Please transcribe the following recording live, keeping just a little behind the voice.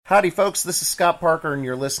Howdy, folks. This is Scott Parker, and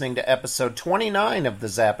you're listening to episode 29 of the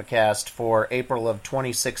Zappacast for April of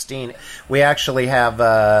 2016. We actually have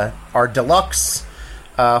our deluxe,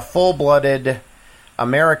 full-blooded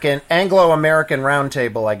Anglo-American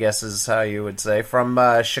roundtable, I guess is how you would say, from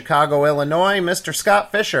Chicago, Illinois, Mr.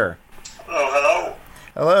 Scott Fisher. Hello.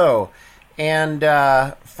 Hello. And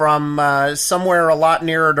from somewhere a lot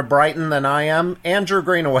nearer to Brighton than I am, Andrew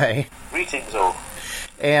Greenaway. Greetings, all.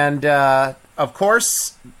 And, of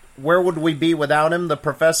course, where would we be without him? The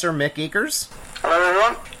Professor Mick Eakers. Hello,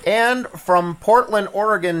 everyone. And from Portland,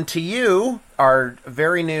 Oregon to you, our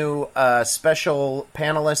very new special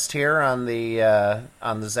panelist here on the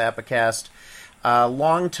Zappacast,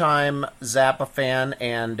 longtime Zappa fan,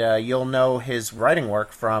 and you'll know his writing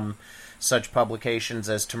work from such publications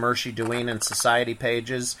as Tamershi Deween and Society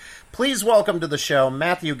Pages. Please welcome to the show,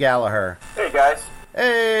 Matthew Gallagher. Hey, guys.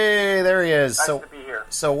 Hey, there he is. Nice to be here.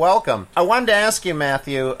 So welcome. I wanted to ask you,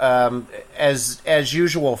 Matthew, as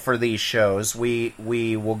usual for these shows, we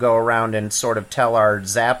will go around and sort of tell our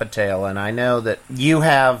Zappa tale, and I know that you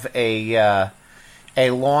have a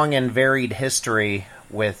long and varied history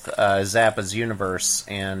with Zappa's universe,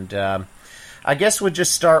 and I guess we'll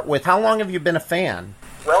just start with, how long have you been a fan?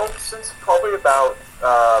 Well, since probably about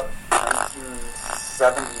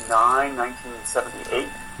 1979, 1978.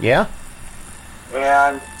 Yeah?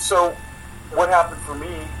 And so, what happened for me,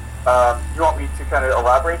 you want me to kind of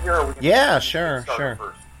elaborate here? Or we can sure. First?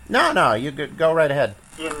 No, you go right ahead.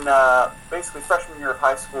 In basically freshman year of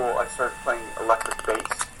high school, I started playing electric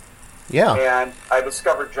bass. Yeah. And I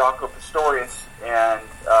discovered Jaco Pastorius, and,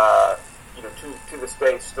 to this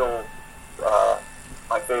day, still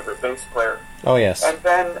my favorite bass player. Oh, yes. And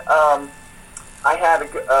then I had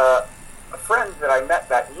a friend that I met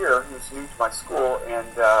that year who was new to my school, and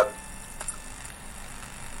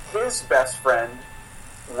his best friend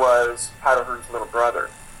was Pat O'Hearn's little brother.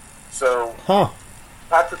 So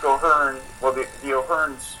Patrick O'Hearn, well, the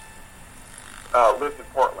O'Hearns lived in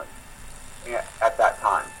Portland at that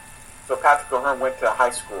time. So Patrick O'Hearn went to high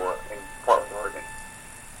school in Portland, Oregon.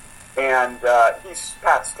 And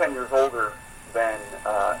Pat's 10 years older than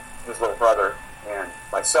his little brother and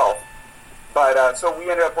myself. But so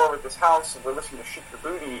we ended up over at this house, and we're listening to Shake Your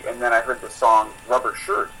Booty, and then I heard the song Rubber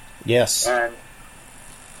Shirt. Yes. And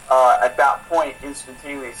at that point,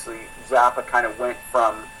 instantaneously, Zappa kind of went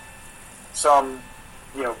from some,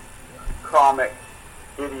 comic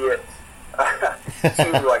idiot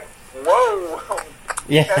to like, whoa,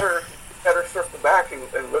 yeah. better circle back and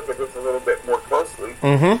look at this a little bit more closely.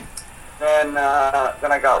 Mm-hmm. Then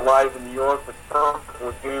I got live in New York with Purple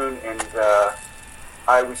Lagoon, and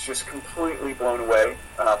I was just completely blown away,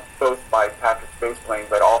 both by Patrick's bass playing,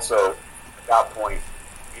 but also at that point,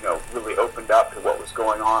 really opened up to what was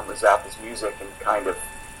going on with Zappa's music, and kind of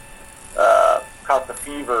caught the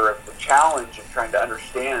fever of the challenge of trying to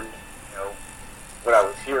understand, what I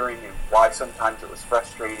was hearing and why sometimes it was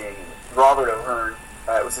frustrating. And Robert O'Hearn,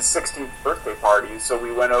 it was his 16th birthday party, so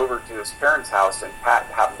we went over to his parents' house, and Pat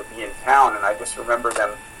happened to be in town, and I just remember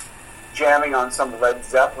them jamming on some Led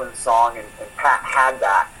Zeppelin song, and Pat had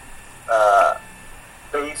that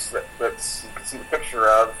bass that you can see the picture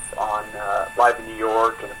of on Live in New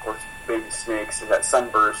York, and of course Baby Snakes, and that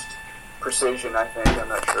Sunburst Precision, I think, I'm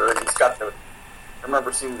not sure. And he's got I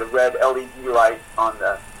remember seeing the red LED light on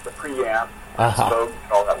the preamp, spoke,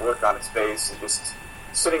 and all that work on his bass, and just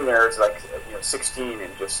sitting there as 16,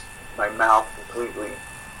 and just my mouth completely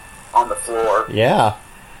on the floor. Yeah.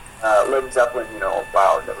 Led Zeppelin,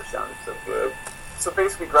 wow, it never sounded so good. So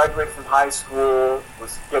basically graduated from high school,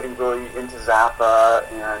 was getting really into Zappa,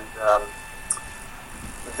 and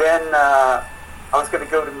then I was going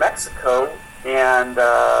to go to Mexico, and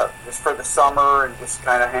just for the summer, and just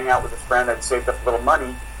kind of hang out with a friend. I'd saved up a little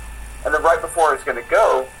money. And then right before I was going to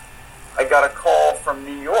go, I got a call from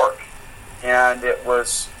New York, and it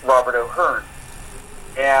was Robert O'Hearn.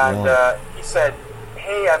 And he said,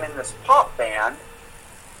 hey, I'm in this pop band,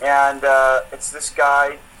 and it's this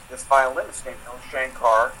guy, this violinist named El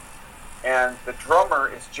Shankar, and the drummer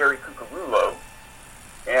is Jerry Cucarulo,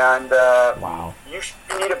 and wow, you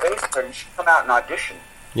need a bass player. You should come out and audition.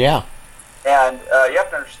 Yeah. And you have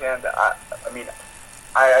to understand that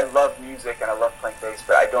I love music and I love playing bass,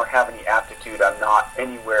 but I don't have any aptitude. I'm not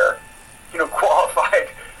anywhere, qualified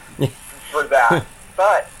for that.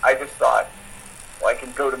 But I just thought, well, I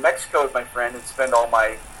can go to Mexico with my friend and spend all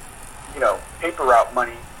my, paper route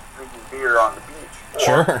money drinking beer on the beach. Or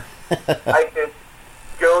sure. I could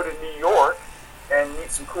go to New York and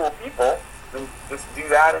meet some cool people and just do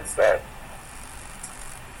that instead.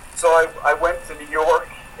 So I went to New York,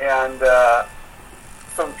 and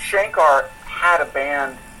so Shankar had a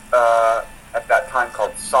band at that time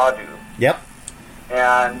called Sadhu. Yep.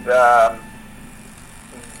 And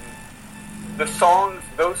those songs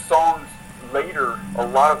later, a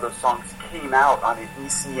lot of those songs came out on an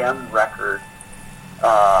ECM record.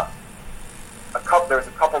 There's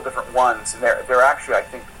a couple different ones, and they're actually, I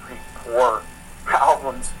think, pretty poor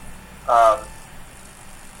albums.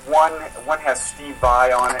 One has Steve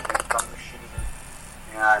Vai on it, and Drum Machine,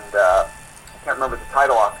 and I can't remember the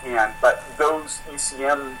title offhand, but those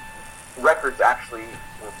ECM records actually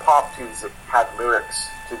were pop tunes that had lyrics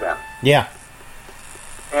to them. Yeah.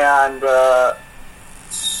 And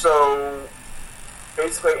so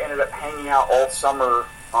basically I ended up hanging out all summer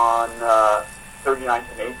on 39th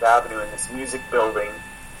and 8th Avenue in this music building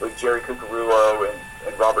with Jerry Cucurullo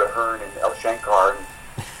and Robert Ahern and El Shankar.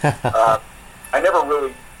 And, I never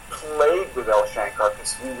really played with El Shankar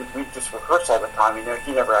because we'd just rehearse all the time. You know,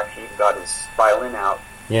 he never actually even got his violin out.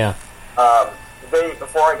 Yeah.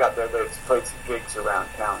 Before I got there, they played some gigs around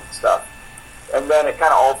town and stuff. And then it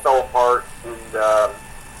kind of all fell apart, and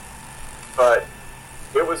but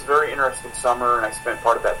it was a very interesting summer, and I spent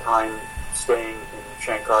part of that time staying in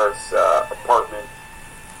Shankar's apartment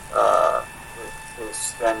with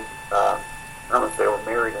his then, I don't know if they were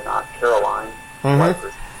married or not, Caroline. Mm-hmm.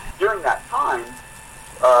 During that time,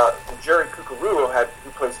 Jerry Cucurullo, who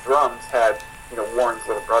plays drums, had, Warren's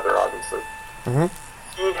little brother, obviously. Mm-hmm.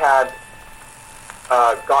 He had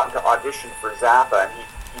gotten to audition for Zappa, and he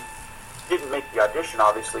didn't make the audition,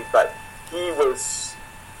 obviously, but he was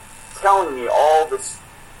telling me all this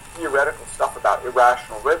theoretical stuff about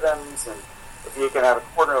irrational rhythms, and if you can have a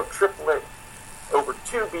quarter note triplet over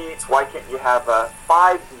 2 beats, why can't you have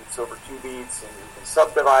 5 beats over 2 beats, and you can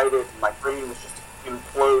subdivide it, and my brain was just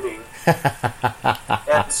imploding.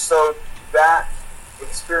 And so that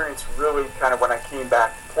experience really kind of, when I came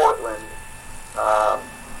back to Portland,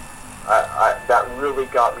 that really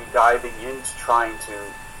got me diving into trying to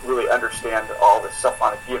really understand all this stuff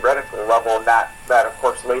on a theoretical level, and that of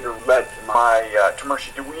course later led to my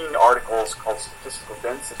Tamershi Deween articles called Statistical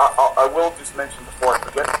Density. I will just mention before I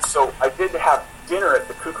forget, so I did have dinner at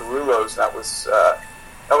the Cucurullos. That was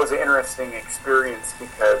an interesting experience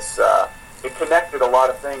because it connected a lot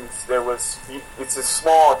of things. It's a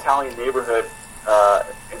small Italian neighborhood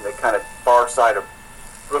in the kind of far side of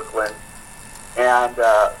Brooklyn, and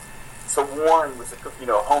so Warren was a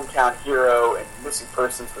hometown hero, and Missing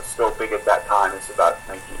Persons was still big at that time. It's about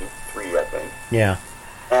 1983, I think. Yeah.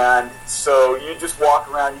 And so you just walk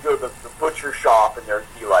around, you go to the butcher shop, and there'd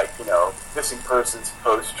be Missing Persons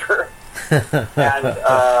poster. And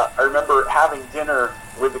I remember having dinner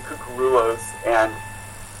with the Cucurullos, and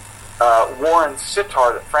Warren's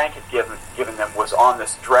sitar that Frank had given them was on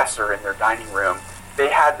this dresser in their dining room. They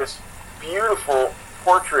had this beautiful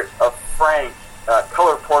portrait of Frank,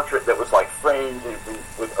 color portrait that was framed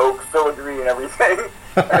with oak filigree and everything,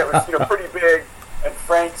 and it was pretty big. And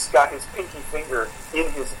Frank's got his pinky finger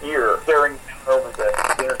in his ear, staring down over the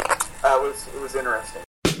dinner. It was interesting.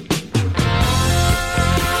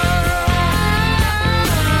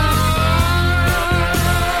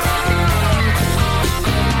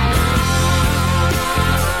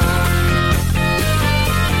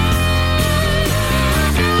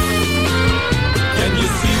 Can you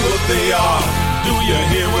see what they are? Do you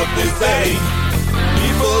hear what they say?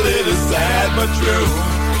 People, it is sad but true.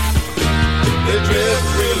 They dress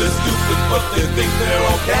really stupid, but they think they're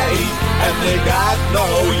okay, and they got no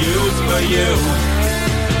use for you.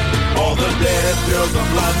 All the dead girls of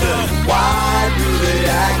London, why do they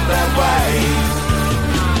act that way?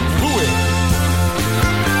 Who is?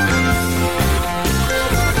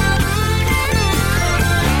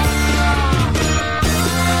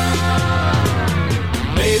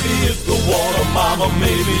 Maybe it's the water, mama,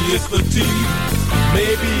 maybe it's the tea.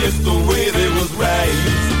 Maybe it's the way they was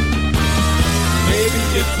raised. Maybe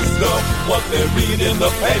it's the stuff, what they read in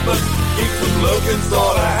the papers, keeps them looking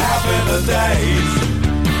sort of half in a daze.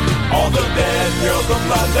 All the dead girls of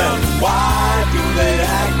London, why do they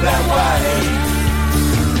act that way?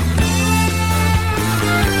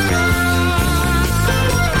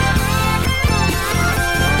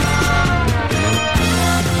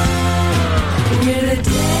 We're the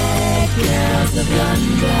dead girls of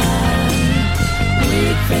London. We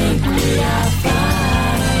think we are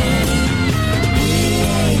fine. We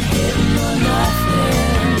ain't hitting on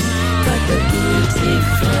nothing but the beauty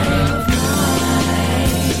frame of mind.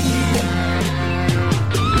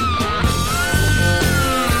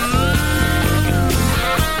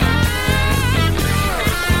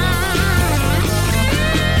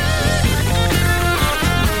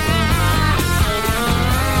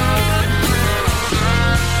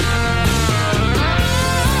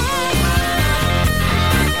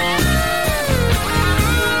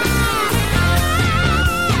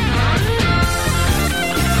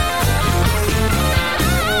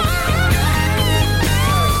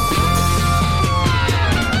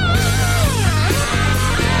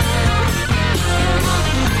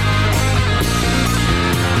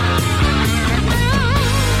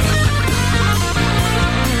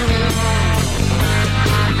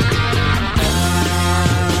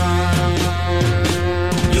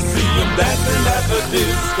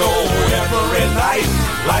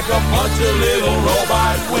 like a bunch of little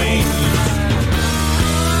robot queens.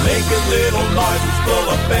 Making little noises full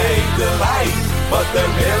of fake delight, but they're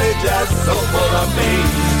really just so full of me.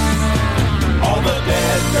 All the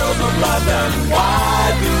dead girls of London,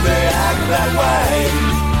 why do they act that way?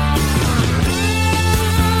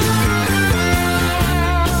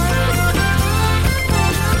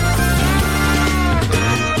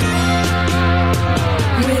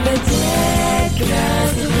 With the dead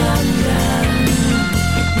girls of London,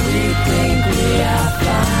 we think we are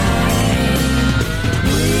fine.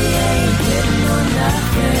 We ain't hitting on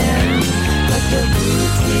nothing but the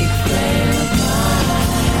boutique flame of mine.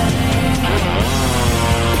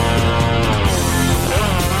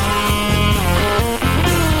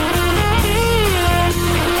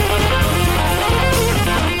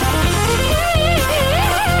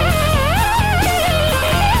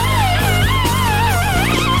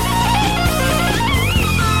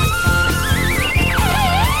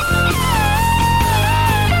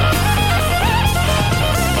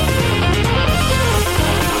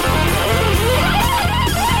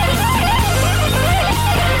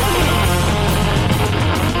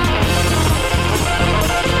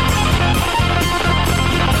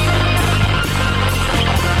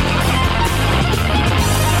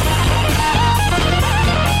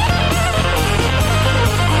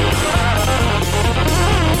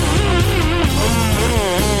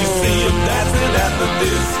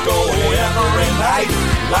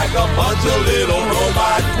 Like a bunch of little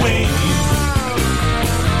robot queens,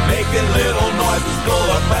 making little noises full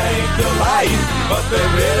of fake delight, but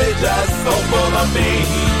they're really just so full of me.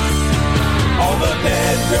 All the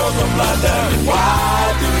dead girls of London,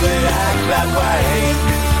 why do they act that way?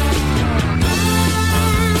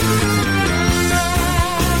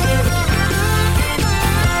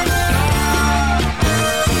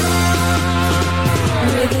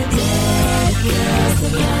 With the dead girls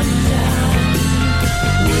of London,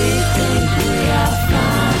 we think we are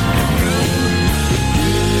fine.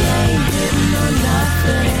 We ain't hitting on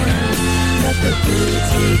nothing but the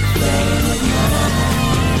boutique flame of mine.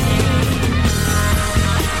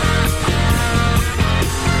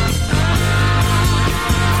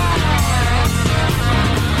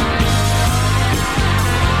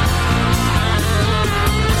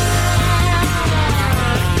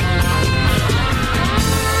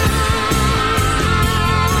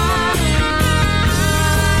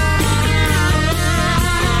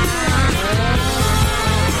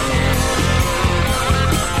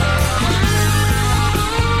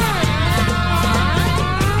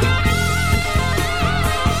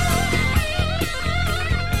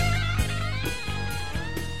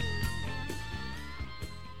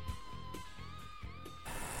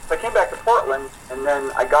 So I came back to Portland, and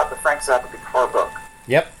then I got the Frank Zappa guitar book.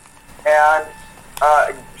 Yep. And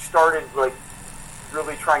I started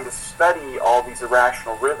really trying to study all these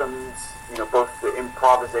irrational rhythms, both the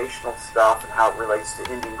improvisational stuff and how it relates to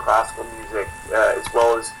Indian classical music, as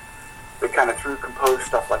well as the kind of through composed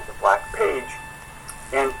stuff like the Black Page.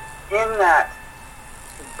 And in that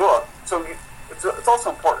book, it's also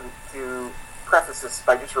important to preface this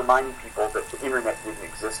by just reminding people that the internet didn't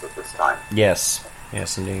exist at this time. Yes.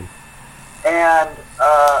 Yes, indeed. And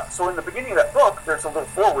so in the beginning of that book, there's a little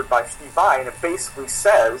foreword by Steve Vai, and it basically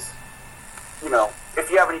says, if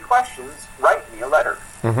you have any questions, write me a letter.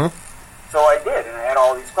 Mm-hmm. So I did, and I had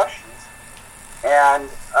all these questions. And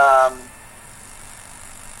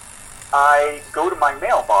I go to my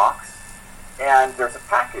mailbox, and there's a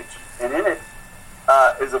package, and in it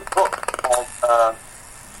is a book called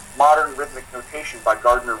Modern Rhythmic Notation by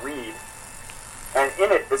Gardner Reed. And in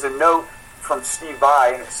it is a note from Steve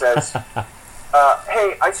Vai, and it says,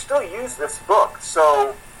 hey, I still use this book,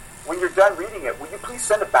 so when you're done reading it, will you please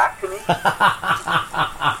send it back to me?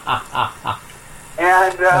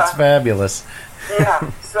 And that's fabulous.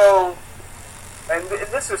 Yeah, so, and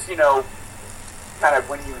this is, kind of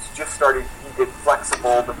when he was just starting, he did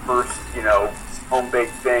Flexible, the first,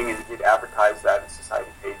 home-baked thing, and he'd advertise that in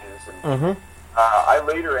Society Pages. And I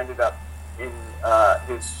later ended up in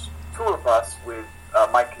his tour bus with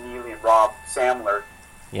Mike Keneally and Rob Samler.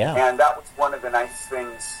 Yeah. And that was one of the nice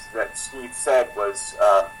things that Steve said was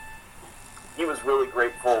he was really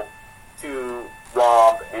grateful to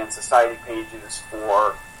Rob and Society Pages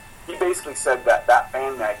for, he basically said that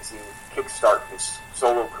band magazine kickstarted his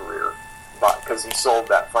solo career because he sold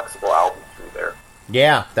that Flexible album through there.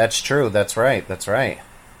 Yeah, that's true. That's right. That's right.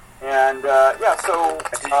 And, so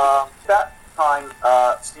that time,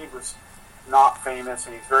 Steve was not famous,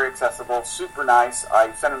 and he's very accessible, super nice.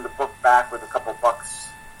 I sent him the book back with a couple bucks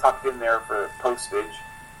tucked in there for postage,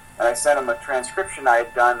 and I sent him a transcription I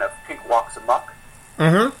had done of Pink Walks Amok.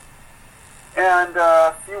 Mm-hmm. And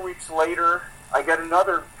a few weeks later, I get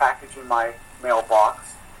another package in my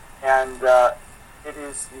mailbox, and it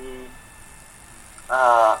is the,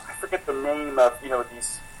 I forget the name of,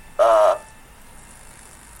 these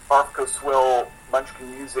Barco Swill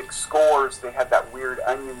Munchkin Music scores. They had that weird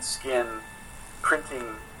onion skin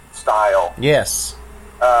printing style. Yes.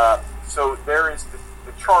 So there is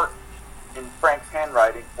the chart in Frank's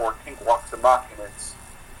handwriting for Tink Walks Amok, and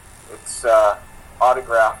it's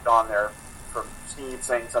autographed on there from Steve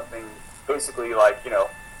saying something basically like,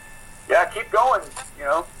 yeah, keep going,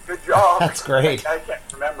 good job. That's great. I can't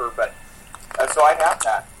remember, but so I have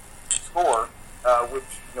that score, which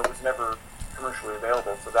was never commercially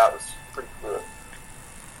available, so that was pretty cool.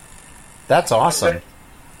 That's awesome.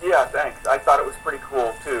 Yeah, thanks. I thought it was pretty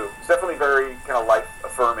cool too. It's definitely very kind of life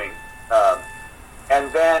affirming.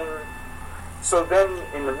 And then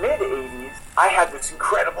in the mid '80s, I had this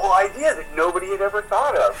incredible idea that nobody had ever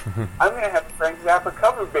thought of. I'm going to have a Frank Zappa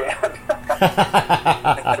cover band.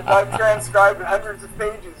 I've transcribed hundreds of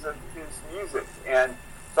pages of his music, and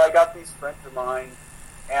so I got these friends of mine,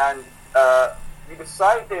 and we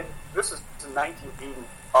decided, this is in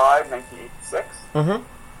 1985, 1986, Mm-hmm.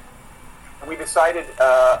 and we decided,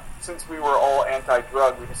 since we were all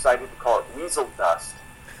anti-drug, we decided to call it Weasel Dust,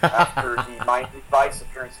 after the Miami Vice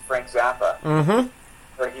appearance of Frank Zappa, Mm-hmm.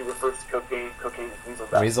 where he refers to cocaine as Weasel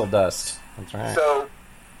Dust. Weasel Dust. That's right. So,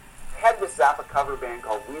 I had this Zappa cover band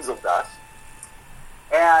called Weasel Dust,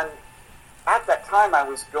 and at that time I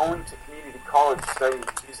was going to community college studying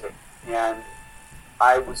music, and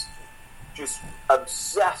I was just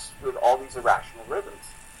obsessed with all these irrational rhythms.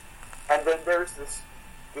 And then there's this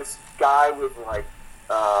guy with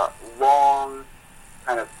long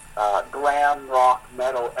kind of glam rock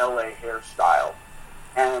metal LA hairstyle,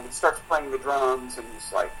 and he starts playing the drums, and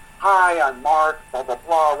he's like, "Hi, I'm Mark, blah blah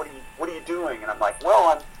blah. What are you doing?" And I'm like,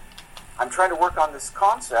 "Well, I'm trying to work on this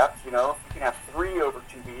concept. If you can have 3 over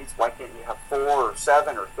 2 beats, why can't you have 4 or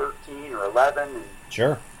 7 or 13 or 11?" And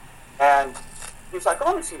Sure. and he's like, "Oh,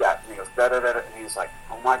 let me see that." And he goes, "Da da da," and he's like,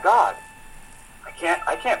 "Oh my God,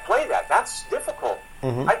 I can't play that. That's difficult.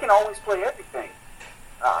 Mhm. I can always play everything."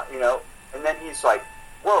 And then he's like,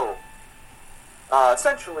 "Whoa."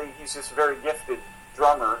 Essentially, he's this very gifted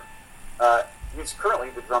drummer. He's currently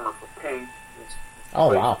the drummer for Pink. He's Oh,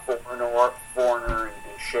 played wow. Foreigner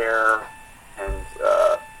and Cher, and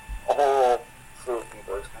a whole slew of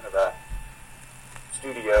people. He's kind of a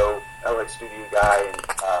LA studio guy,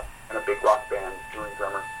 and a big rock band touring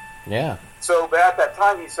drummer. Yeah. So, but at that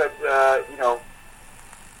time, he said,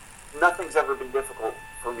 nothing's ever been difficult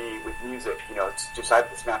for me with music. It's just I have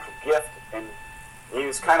this natural gift. And he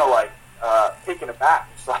was kind of like taken aback.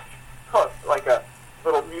 It's like a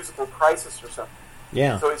little musical crisis or something.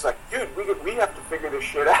 Yeah. So he's like, "Dude, we have to figure this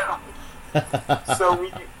shit out." So we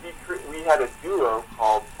had a duo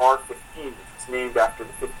called Bar 15. It's named after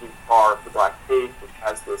the 15th bar of the Black Page, which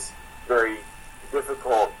has this very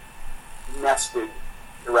difficult, nested,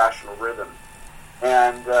 irrational rhythm.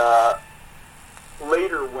 And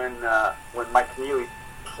later, when Mike Neely,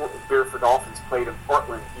 Beer for Dolphins, played in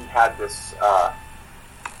Portland, he had this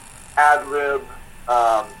ad-lib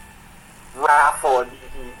raffle, and he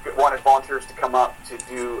wanted volunteers to come up to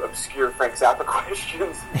do obscure Frank Zappa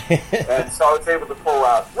questions. And so I was able to pull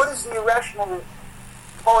out, what is the irrational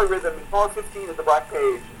polyrhythm in bar 15 of the Black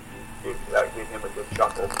Page? And gave him a good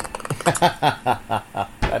chuckle.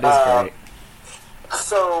 That is great.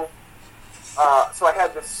 So I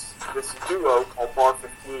had this duo called Bar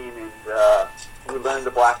 15, and we learned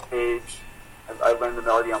the Black Page. I learned the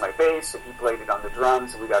melody on my bass, and he played it on the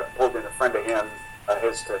drums, and we got pulled in a friend of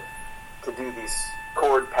his to do these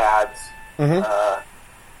chord pads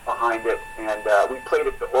behind it, and we played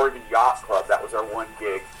at the Oregon Yacht Club. That was our one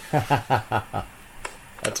gig.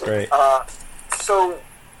 That's great.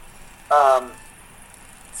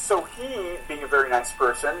 So he, being a very nice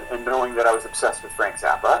person, and knowing that I was obsessed with Frank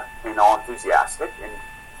Zappa, and all enthusiastic, and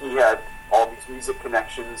he had all these music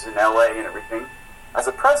connections in LA and everything, as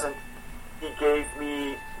a present, he gave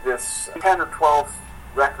me this 10 or 12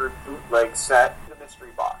 record bootleg set, the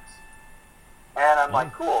mystery box. And I'm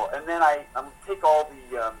like, cool. And then I'm going to take all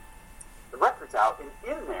the records out, and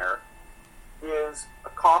in there is a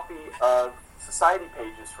copy of Society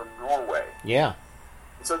Pages from Norway. Yeah.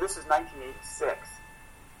 So this is 1986.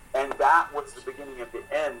 And that was the beginning of the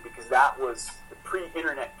end, because that was the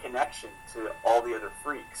pre-internet connection to all the other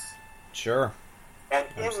freaks. Sure. And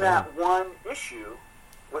in that one issue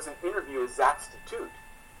was an interview with Zach Statute.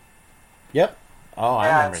 Yep. Oh, I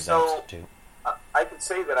remember so, that too. I can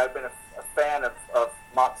say that I've been a fan of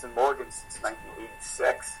Mox and Morgan since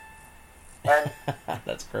 1986. And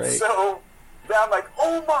That's great. so then I'm like,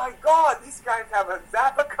 oh my god, these guys have a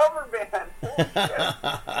Zappa cover band. Holy shit.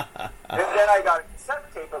 And then I got a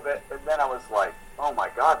cassette tape of it, and then I was like, oh my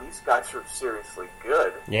god, these guys are seriously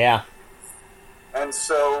good. Yeah. And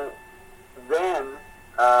so then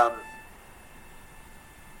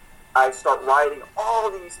I start writing all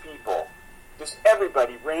these people, just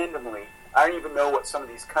everybody randomly. I don't even know what some of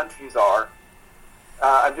these countries are.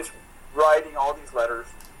 I'm just writing all these letters.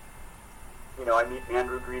 You know, I meet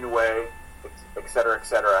Andrew Greenaway, et cetera, et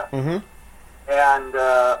cetera. Mm-hmm. And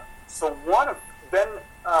so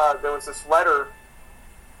there was this letter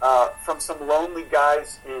from some lonely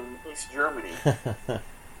guys in East Germany.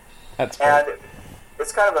 That's cool. And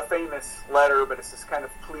it's kind of a famous letter, but it's this kind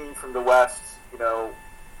of plea from the West, you know,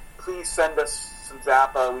 please send us some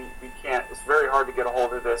Zappa. We can't, it's very hard to get a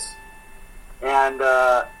hold of this. And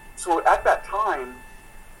so at that time,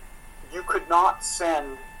 you could not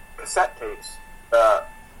send cassette tapes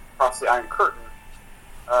across the Iron Curtain,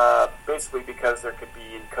 basically because there could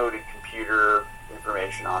be encoded computer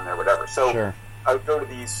information on there, whatever. So Sure. I would go to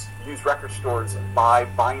these used record stores and buy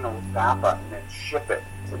vinyl Zappa and then ship it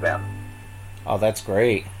to them. Oh, that's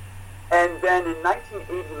great. And then in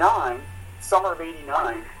 1989, summer of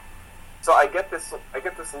 '89, so I get this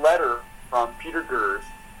letter from Peter Gers,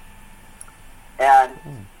 and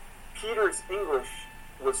Peter's English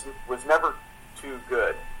was never too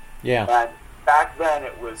good. Yeah. And back then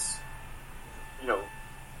it was, you know,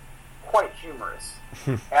 quite humorous.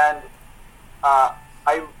 And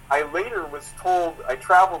I later was told, I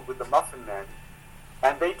traveled with the Muffin Men,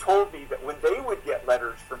 and they told me that when they would get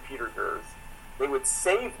letters from Peter Gers, they would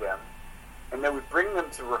save them, and they would bring them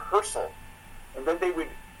to rehearsal, and then they would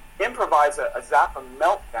improvise a Zappa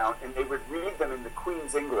meltdown, and they would read them in the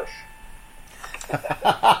Queen's English. They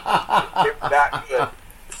were that good.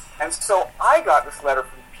 And so I got this letter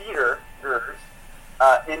from Peter Gers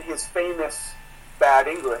in his famous bad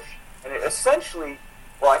English, and it essentially,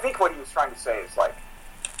 well, I think what he was trying to say is like,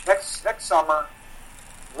 next summer,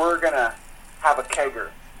 we're going to have a kegger.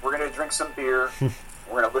 We're going to drink some beer.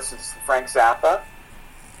 We're going to listen to some Frank Zappa.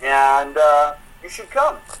 And you should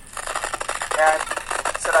come. And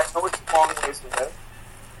he said, I know it's a long ways away.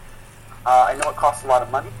 I know it costs a lot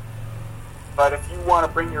of money. But if you want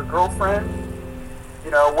to bring your girlfriend,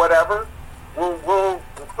 you know, whatever, we'll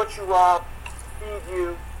put you up, feed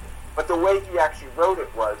you. But the way he actually wrote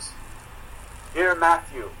it was, Dear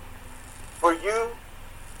Matthew, for you,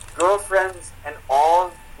 girlfriends and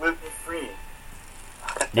all will be free.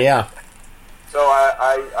 Yeah. So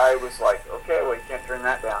I was like, okay, well, you can't turn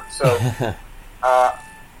that down. So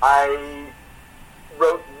I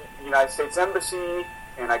wrote the United States Embassy,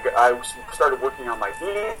 and I started working on my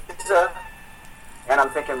visa, and I'm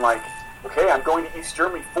thinking like, okay, I'm going to East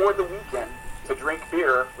Germany for the weekend to drink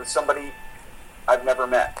beer with somebody I've never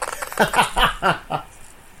met.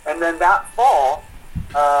 And then that fall,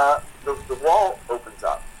 the wall opens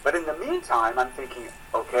up. But in the meantime, I'm thinking,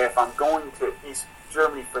 okay, if I'm going to East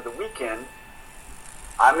Germany for the weekend,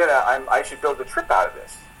 I should build a trip out of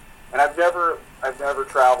this. And I've never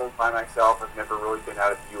traveled by myself. I've never really been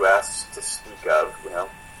out of the U.S. to speak of, you know.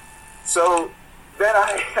 So then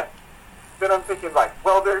I'm thinking like,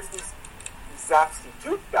 well, there's these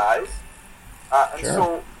Zapstitute guys, and Sure.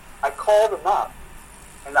 so I called them up,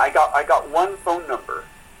 and I got one phone number.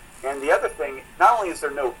 And the other thing, not only is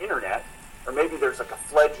there no internet, or maybe there's like a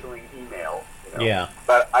fledgling email, you know, Yeah.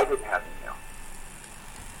 but I didn't have email.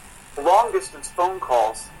 Long distance phone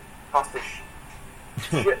calls cost a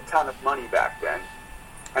shit ton of money back then,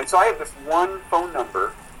 and so I have this one phone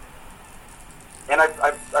number, and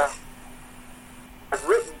I've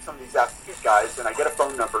written some of these Zapstitute guys, and I get a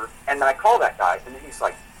phone number, and then I call that guy, and then he's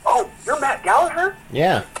like, "Oh, you're Matt Gallagher?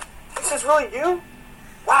 Yeah. This is really you?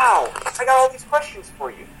 Wow, I got all these questions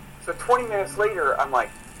for you." So 20 minutes later, I'm like,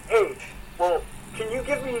 "Hey, well, can you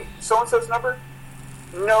give me so-and-so's number?"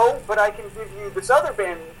 "No, but I can give you this other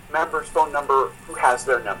band member's phone number who has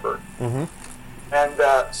their number." Mm-hmm. And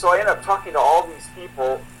so I ended up talking to all these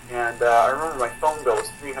people, and I remember my phone bill was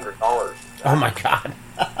 $300. Oh my God.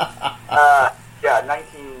 Yeah,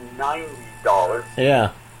 $1990.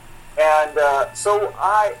 Yeah. And so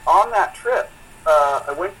on that trip,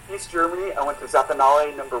 I went to East Germany. I went to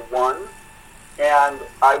Zappanale number 1, and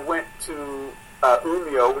I went to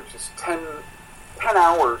Umeå, which is 10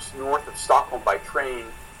 hours north of Stockholm by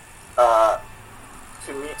train,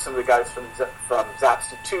 to meet some of the guys from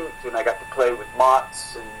Zapstitute, and I got to play with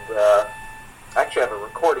Mats, and I actually have a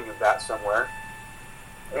recording of that somewhere.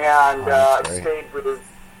 And I stayed with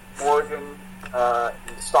Morgan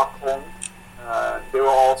in Stockholm. They were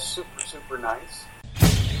all super, super nice.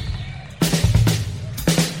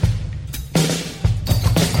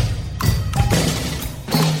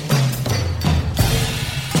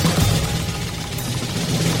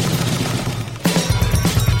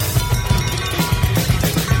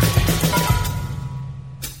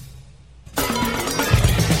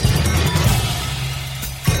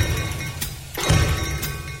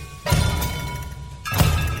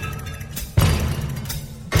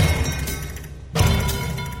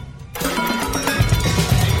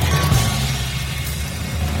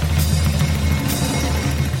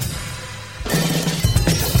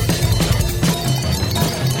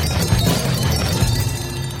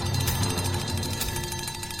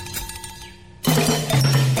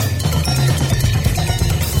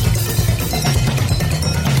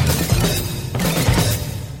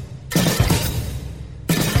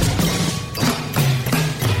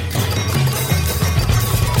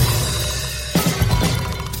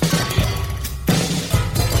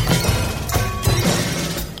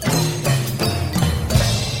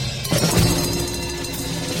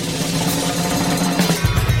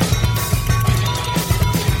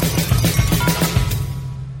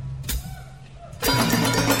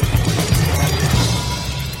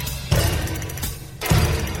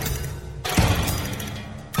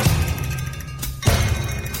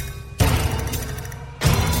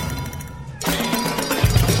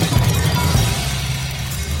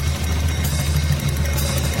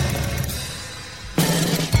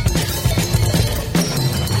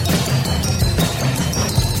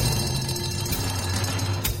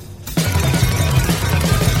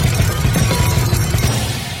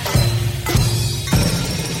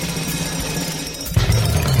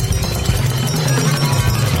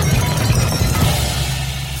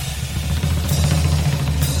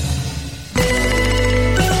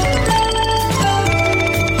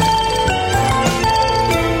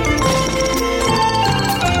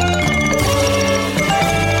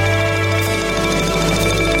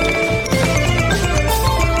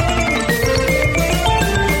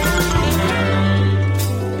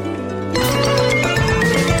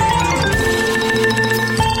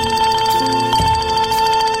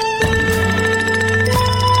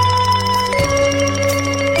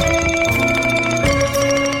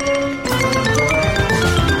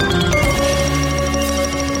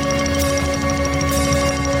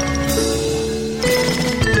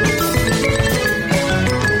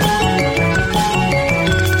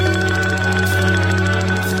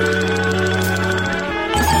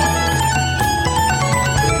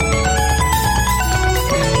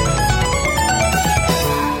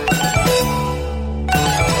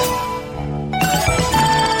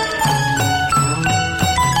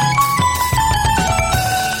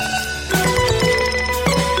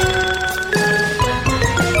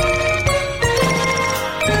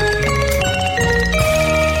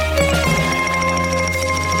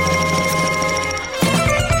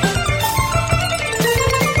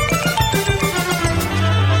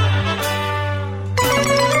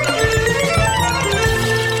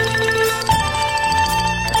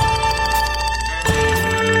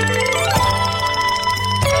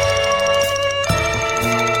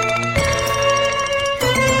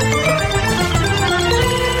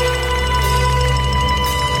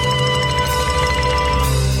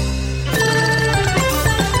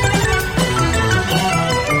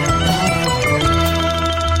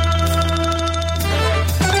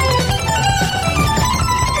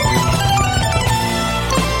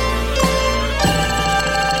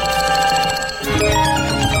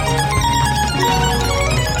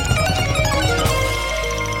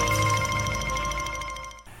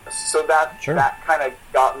 that Sure. that kind of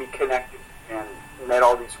got me connected and met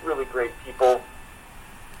all these really great people.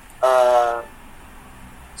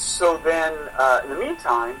 So then, in the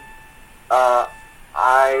meantime,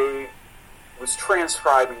 I was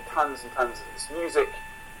transcribing tons and tons of this music,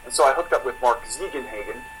 and so I hooked up with Mark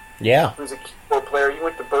Ziegenhagen, Yeah. who's a keyboard player. He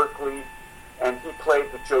went to Berkeley, and he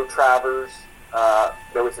played with Joe Travers.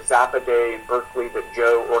 There was a Zappa Day in Berkeley that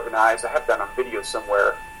Joe organized. I have that on video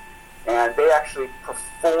somewhere. And they actually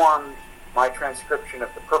performed my transcription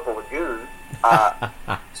of the Purple Lagoon.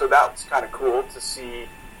 So that was kind of cool to see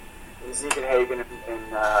Ziegenhagen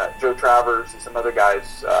and Joe Travers and some other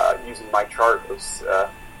guys using my chart as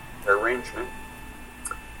their arrangement.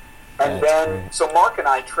 And That's then, great. so Mark and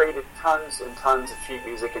I traded tons and tons of sheet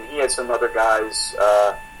music, and he had some other guys,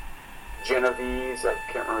 Genovese, I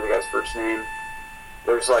can't remember the guy's first name.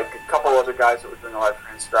 There's like a couple other guys that were doing a lot of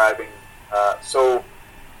transcribing. So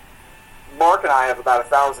Mark and I have about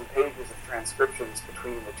 1,000 pages of transcriptions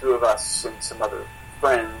between the two of us and some other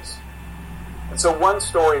friends. And so one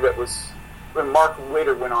story that was, when Mark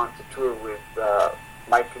later went on to tour with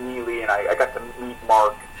Mike Keneally, and I got to meet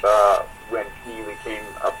Mark when Keneally came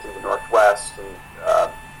up to the Northwest.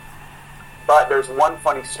 And, but there's one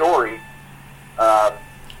funny story,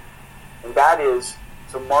 and that is,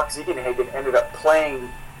 so Mark Ziegenhagen ended up playing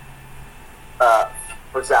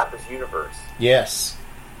for Zappa's Universe. Yes.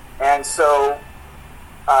 And so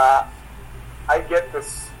I get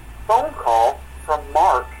this phone call from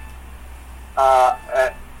Mark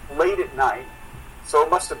late at night. So it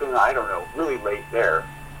must have been, I don't know, really late there.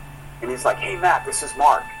 And he's like, "Hey, Matt, this is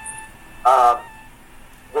Mark.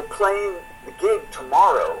 We're playing the gig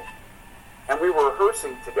tomorrow, and we were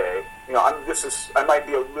rehearsing today. You know, I might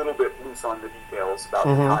be a little bit loose on the details about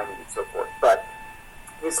the timing and so forth. But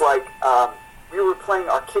he's like, we were playing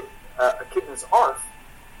our Echidna's Arf,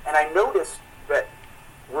 and I noticed that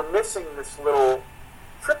we're missing this little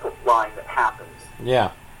triplet line that happens.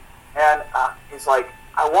 Yeah. And he's like,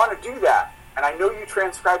 I want to do that. And I know you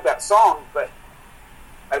transcribed that song, but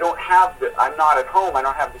I don't have I'm not at home. I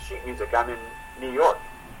don't have the sheet music. I'm in New York.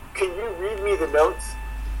 Can you read me the notes?"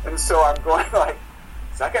 And so I'm going like,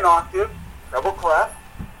 second octave, treble clef,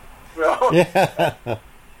 you know. Yeah.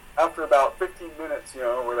 After about 15 minutes, you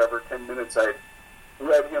know, or whatever, 10 minutes, I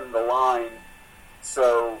read him the line.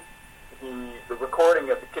 So the recording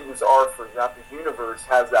of the Echidna's Arf for Zappa's Universe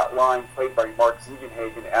has that line played by Mark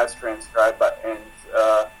Ziegenhagen as transcribed and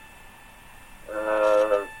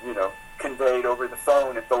you know, conveyed over the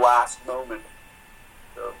phone at the last moment.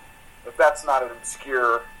 So if that's not an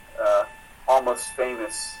obscure, almost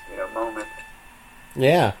famous, you know, moment.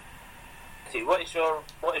 Yeah. What is your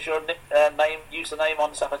name, username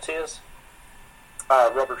on Zappateers?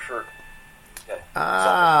 Rubber Shirt. Okay.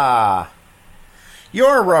 Ah.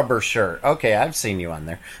 Your Rubber Shirt. Okay, I've seen you on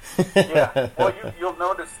there. Yeah. Well, you'll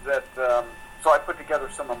notice that. So I put together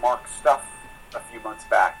some of Mark's stuff a few months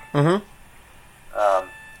back. Mm-hmm.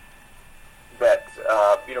 That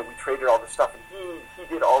you know, we traded all this stuff, and he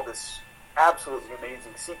did all this absolutely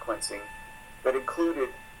amazing sequencing that included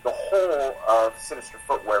the whole of Sinister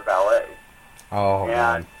Footwear Ballet. Oh,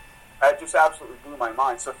 man. And that just absolutely blew my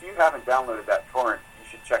mind. So if you haven't downloaded that torrent, you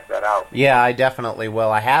should check that out. Yeah, I definitely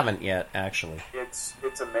will. I haven't yet, actually. It's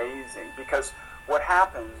amazing because what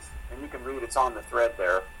happens, and you can read, it's on the thread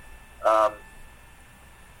there.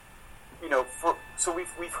 You know, so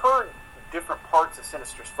we've heard different parts of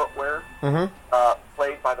Sinister's Footwear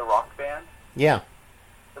played by the rock band. Yeah.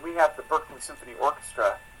 And we have the Berkeley Symphony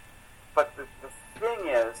Orchestra, but the thing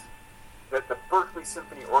is that the Berkeley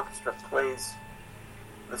Symphony Orchestra plays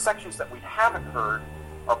the sections that we haven't heard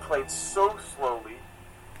are played so slowly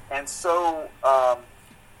and so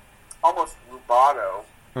almost rubato,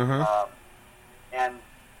 and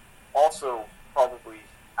also probably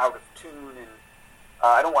out of tune. And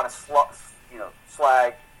I don't want to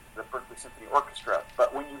slag the Berkeley Symphony Orchestra,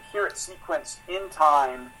 but when you hear it sequenced in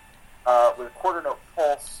time with a quarter note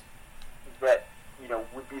pulse, that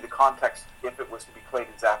would be the context if it was to be played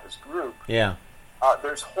in Zappa's group. Yeah.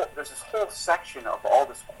 There's this whole section of all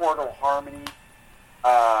this chordal harmony.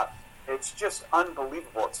 It's just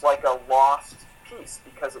unbelievable. It's like a lost piece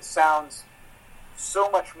because it sounds so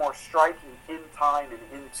much more striking in time and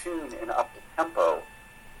in tune and up to tempo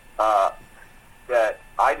that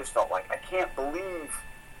I just felt like I can't believe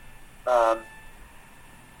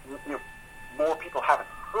more people haven't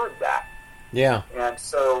heard that. Yeah. And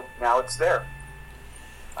so now it's there.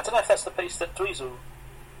 I don't know if that's the piece that Dweezil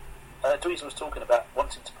was talking about,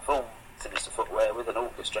 wanting to perform Sinister Footwear with an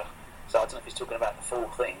orchestra. So I don't know if he's talking about the full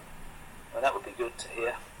thing. And that would be good to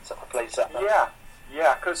hear. So if I play something.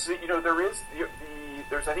 Yeah, because there is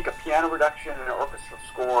there's I think a piano reduction and an orchestral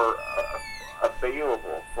score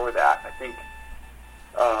available for that. I think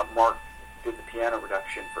Mark did the piano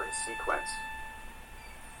reduction for his sequence.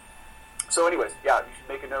 So anyways, yeah, you should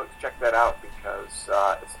make a note to check that out because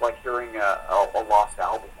it's like hearing a lost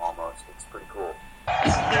album almost. It's pretty cool.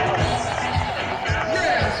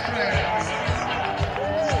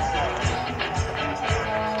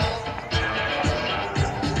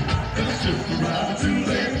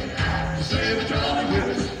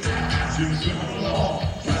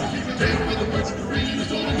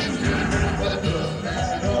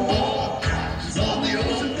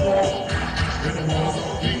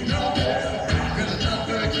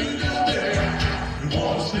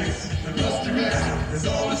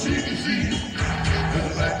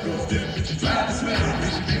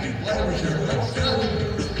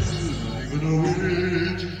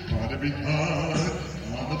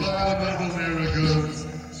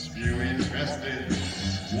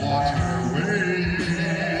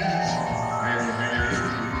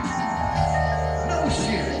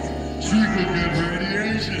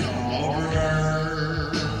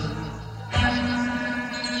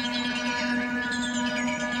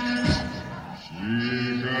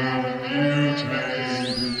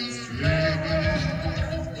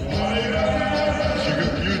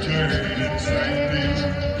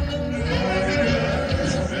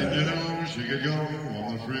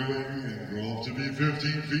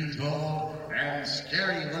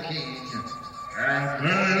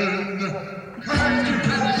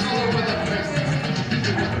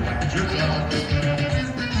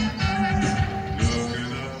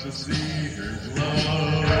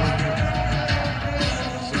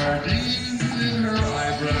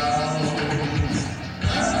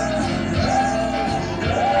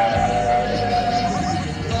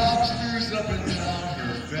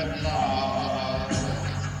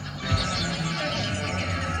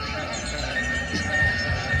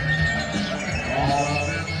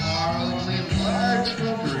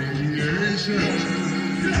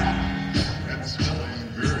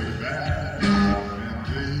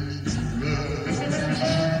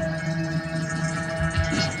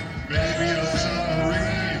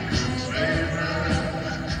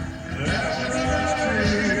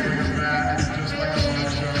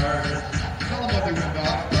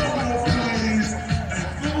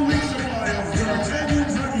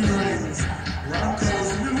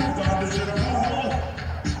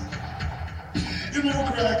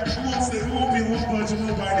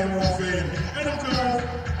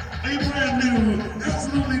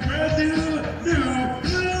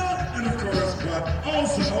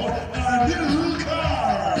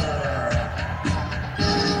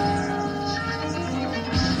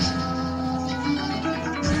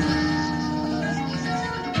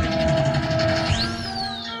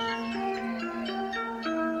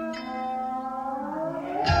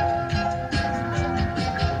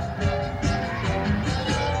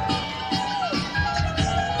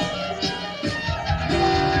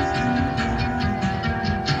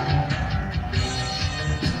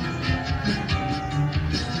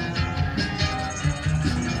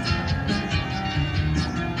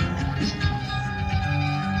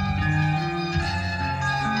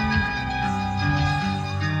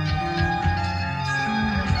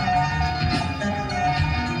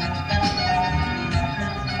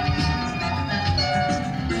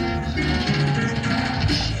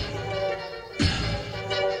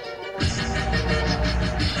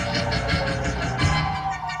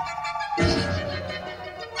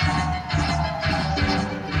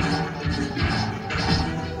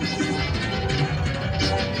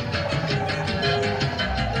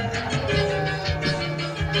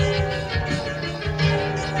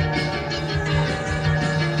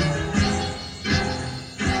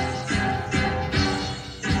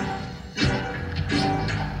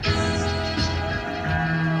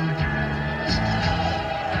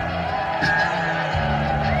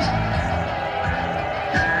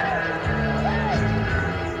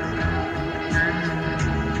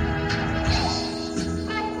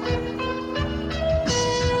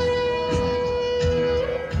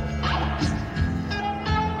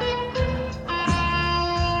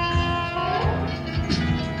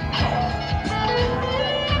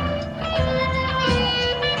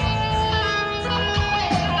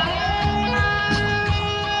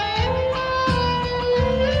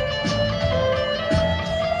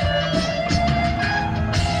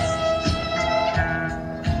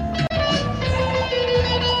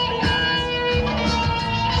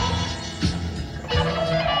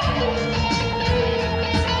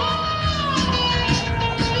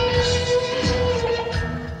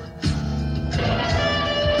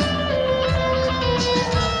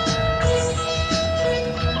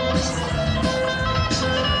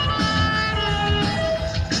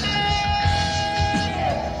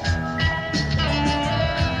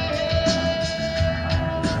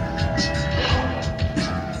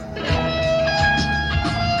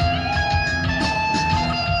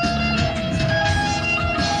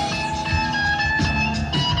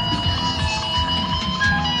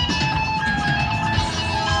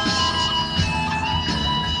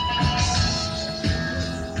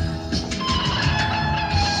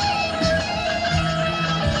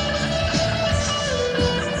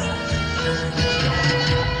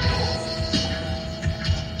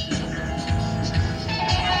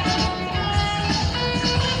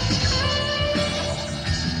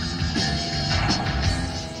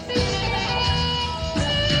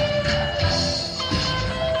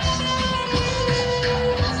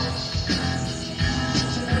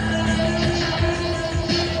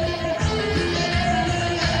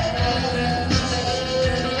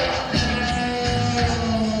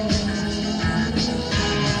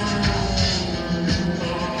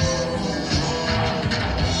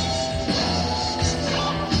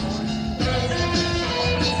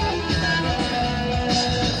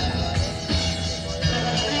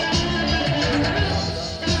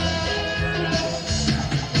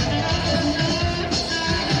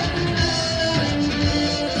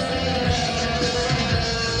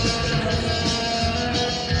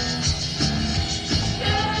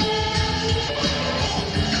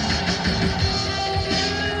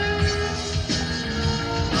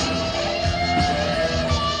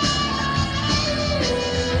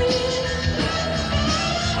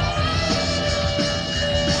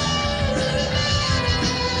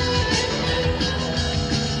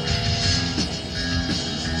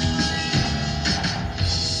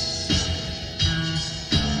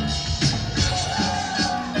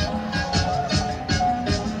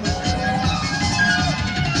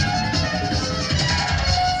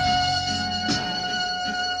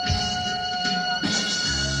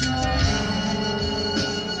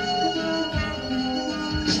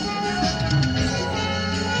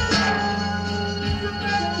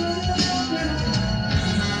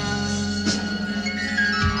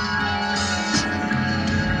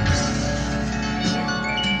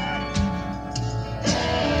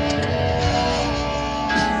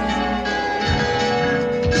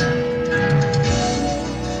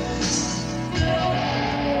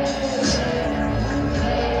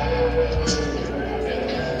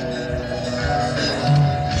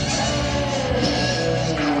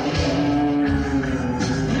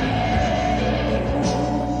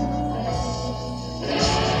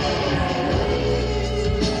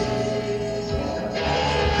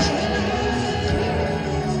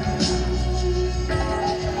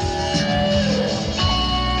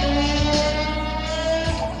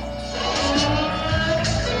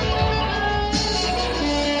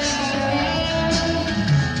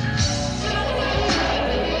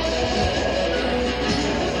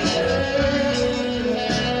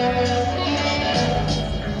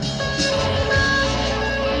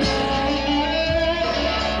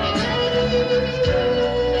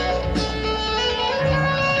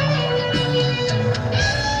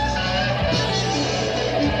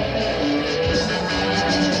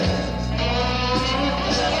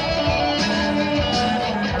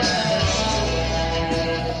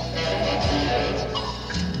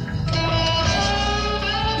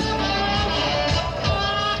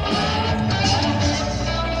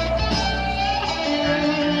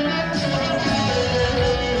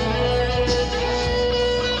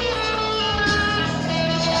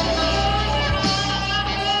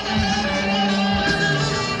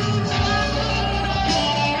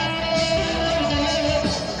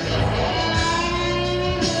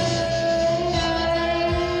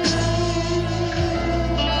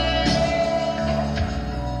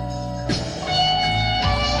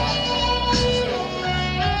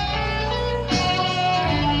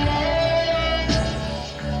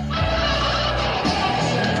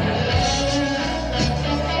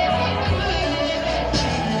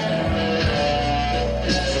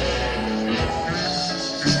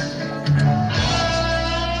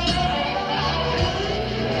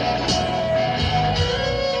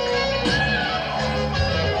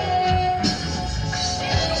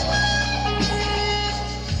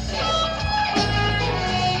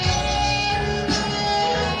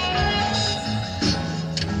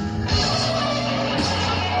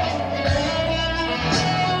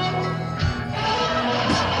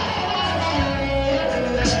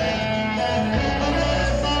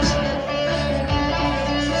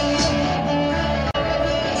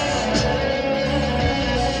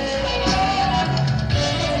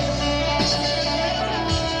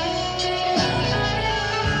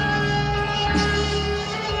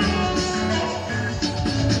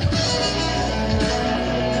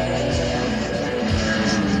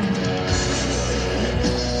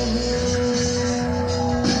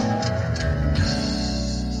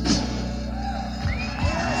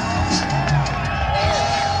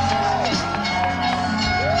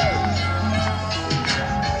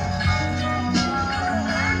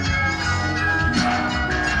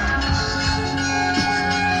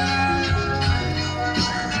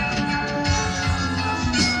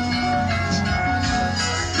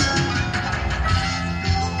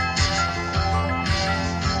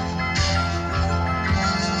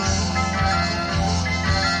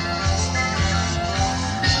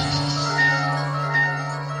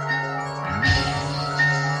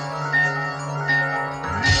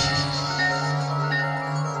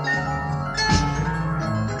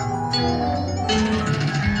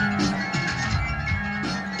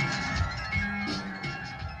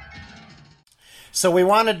 So we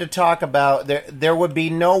wanted to talk about there would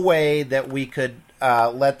be no way that we could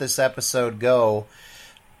let this episode go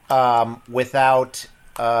without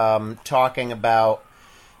talking about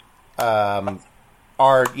the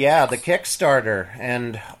Kickstarter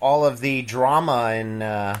and all of the drama in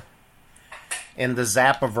the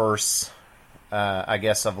Zappaverse, I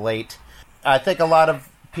guess, of late. I think a lot of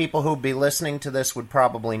people who'd be listening to this would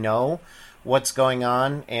probably know what's going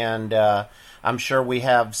on, and I'm sure we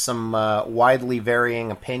have some widely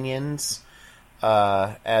varying opinions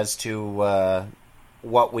as to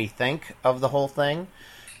what we think of the whole thing.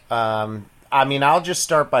 I mean, I'll just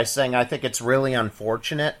start by saying I think it's really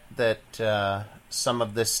unfortunate that some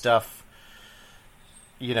of this stuff,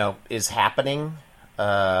 is happening.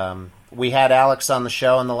 We had Alex on the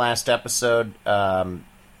show in the last episode.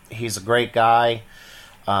 He's a great guy.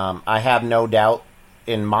 I have no doubt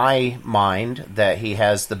in my mind that he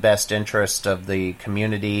has the best interest of the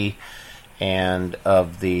community and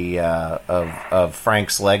of the of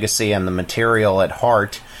Frank's legacy and the material at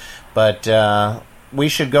heart. But we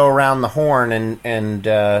should go around the horn and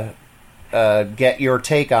get your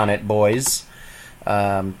take on it, boys.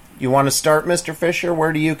 You want to start, Mr. Fisher?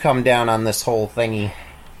 Where do you come down on this whole thingy?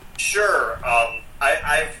 Sure.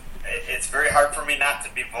 It's very hard for me not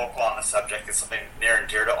to be vocal on the subject. It's something near and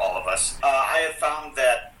dear to all of us. I have found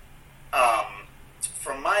that,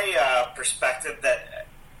 from my perspective, that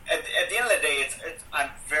at the end of the day,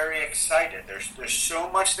 I'm very excited. There's so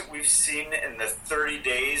much that we've seen in the 30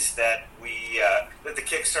 days that that the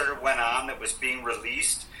Kickstarter went on, that was being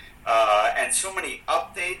released, and so many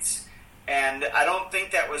updates. And I don't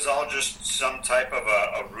think that was all just some type of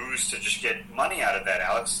a ruse to just get money out of that.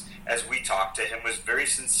 Alex, as we talked to him, was very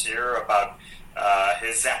sincere about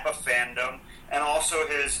his Zappa fandom and also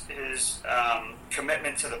his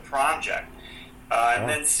commitment to the project. And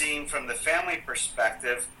then seeing from the family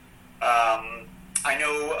perspective, I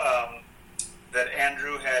know that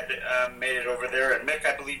Andrew had made it over there, and Mick,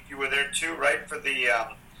 I believe you were there too, right, for the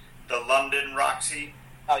London Roxy?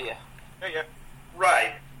 Oh, yeah. Yeah.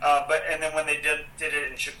 Right. And then when they did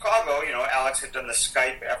it in Chicago, Alex had done the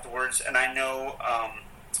Skype afterwards, and I know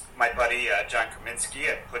my buddy John Kaminsky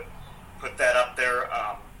had put that up there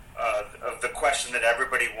of the question that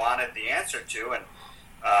everybody wanted the answer to, and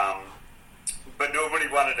but nobody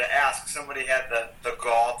wanted to ask. Somebody had the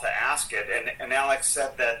gall to ask it, and Alex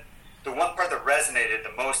said that the one part that resonated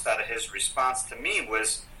the most out of his response to me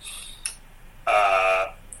was,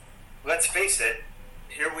 let's face it,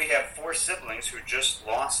 here we have 4 siblings who just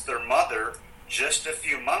lost their mother just a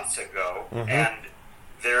few months ago, and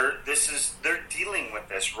they're dealing with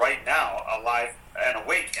this right now, alive and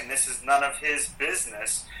awake, and this is none of his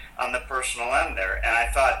business on the personal end there. And I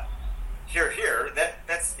thought,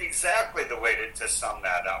 that's exactly the way to sum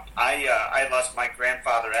that up. I lost my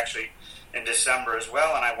grandfather actually in December as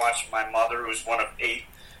well, and I watched my mother, who's one of 8,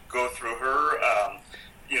 go through her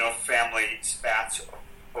family spats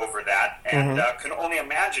over that, and can only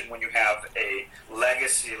imagine when you have a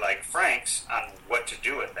legacy like Frank's on what to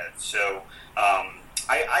do with it. So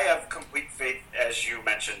I have complete faith, as you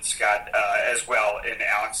mentioned, Scott, as well, in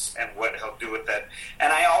Alex and what he'll do with it.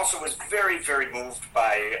 And I also was very, very moved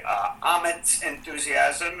by Amit's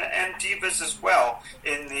enthusiasm and Diva's as well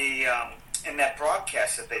in the in that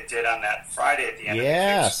broadcast that they did on that Friday at the end of the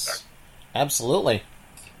Yes, absolutely.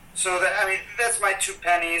 So that's my 2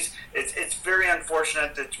 pennies. It's very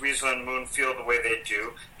unfortunate that Dweezil and Moon feel the way they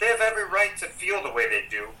do. They have every right to feel the way they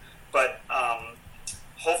do, but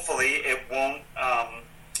hopefully it won't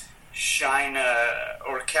shine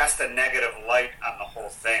or cast a negative light on the whole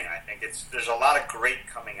thing. I think there's a lot of great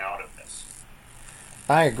coming out of this.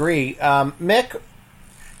 I agree. Mick,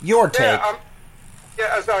 your take.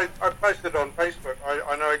 As I posted on Facebook,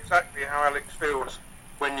 I know exactly how Alex feels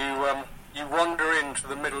when you wander into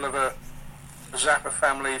the middle of a Zappa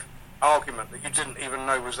family argument that you didn't even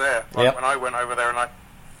know was there. Like when I went over there and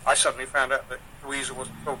I suddenly found out that Dweezil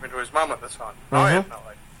wasn't talking to his mum at the time. Mm-hmm. I had no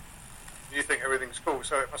idea. You think everything's cool,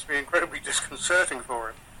 so it must be incredibly disconcerting for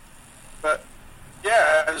him. But,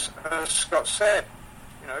 yeah, as Scott said,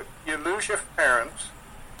 you lose your parents,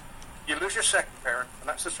 you lose your second parent, and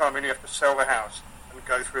that's the time when you have to sell the house and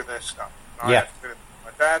go through their stuff. And I had to do it with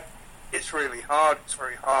my dad. It's really hard. It's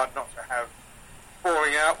very hard not to have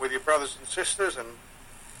falling out with your brothers and sisters, and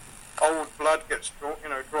old blood gets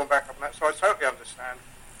drawn back up on that. So I totally understand.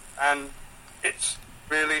 And it's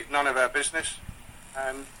really none of our business.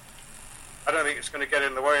 And I don't think it's going to get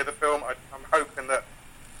in the way of the film. I'm hoping that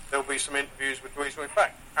there'll be some interviews with Dweezil. In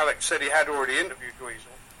fact, Alex said he had already interviewed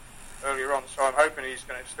Dweezil earlier on, so I'm hoping he's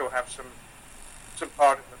going to still have some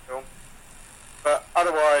part in the film. But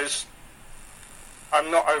otherwise, I'm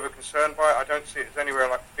not over concerned by it. I don't see it as anywhere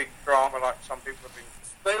like a big drama like some people have been.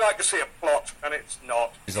 They like to see a plot, and it's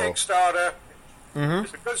not. Kickstarter,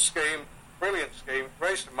 it's a good scheme, brilliant scheme,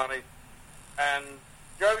 raised the money, and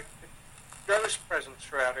Joe's presence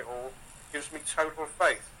throughout it all gives me total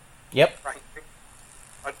faith. Yep. Frankly,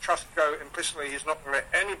 I trust Joe implicitly. He's not going to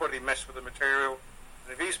let anybody mess with the material,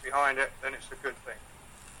 and if he's behind it, then it's a good thing.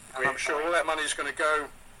 And I'm sure all that money is going to go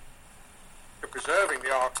to preserving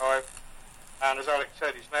the archive. And as Alex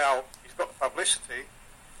said, he's got the publicity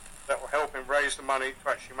that will help him raise the money to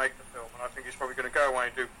actually make the film. And I think he's probably going to go away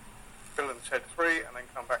and do Bill and Ted 3 and then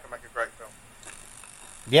come back and make a great film.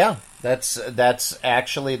 Yeah, that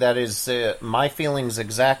is my feelings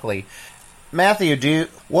exactly. Matthew,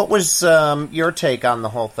 what was your take on the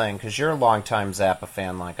whole thing? Because you're a longtime Zappa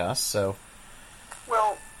fan like us, so.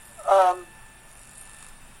 Well,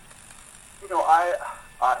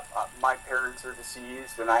 my parents are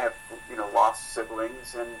deceased, and I have, lost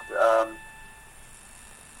siblings, and,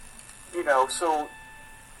 so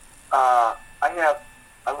I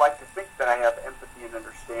like to think that I have empathy and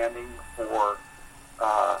understanding for,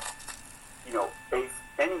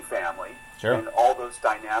 any family. Sure. And all those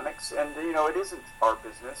dynamics, and, it isn't our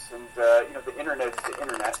business, and, the internet is the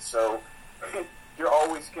internet, so you're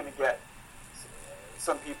always going to get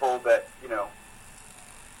some people that,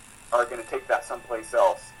 are going to take that someplace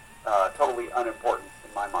else. Totally unimportant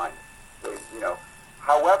in my mind.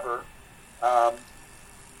 However,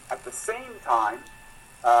 at the same time,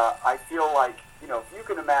 I feel like, if you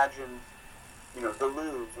can imagine, the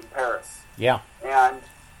Louvre in Paris. Yeah. And,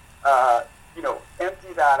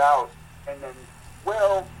 empty that out, and then,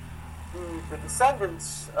 the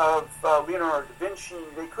descendants of Leonardo da Vinci,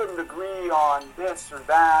 they couldn't agree on this or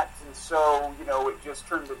that, and so, it just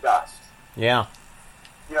turned to dust. Yeah.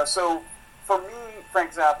 So for me,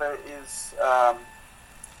 Frank Zappa is,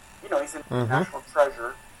 he's a national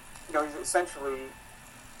treasure. He's essentially,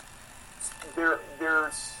 they're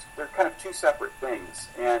kind of two separate things.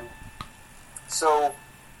 And so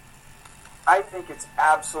I think it's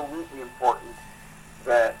absolutely important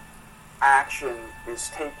that action is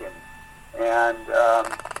taken. And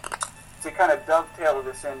to kind of dovetail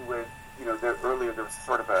this in with, earlier there was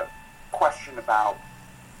sort of a question about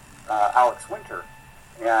Alex Winter.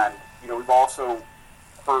 And, we've also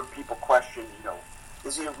heard people question,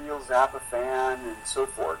 is he a real Zappa fan and so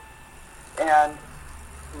forth. And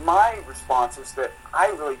my response is that I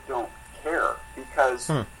really don't care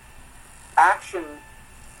because action,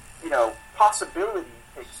 possibility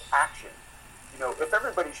takes action. If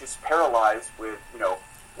everybody's just paralyzed with,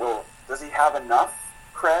 does he have enough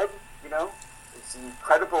cred? Is he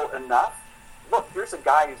credible enough? Look, here's a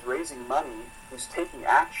guy who's raising money, who's taking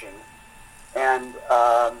action. And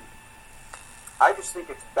I just think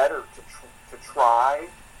it's better to try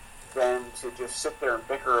than to just sit there and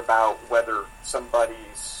bicker about whether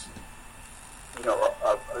somebody's,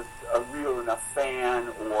 a real enough fan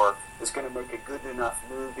or is going to make a good enough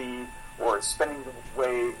movie or is spending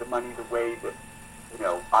the money the way that,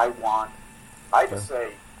 I want. I just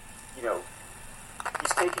say, he's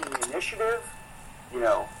taking the initiative,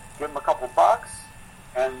 give him a couple bucks,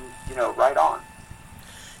 and right on.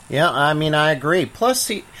 Yeah, I mean, I agree. Plus,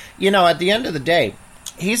 he, at the end of the day,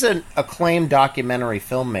 he's an acclaimed documentary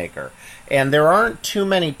filmmaker, and there aren't too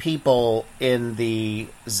many people in the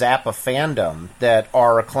Zappa fandom that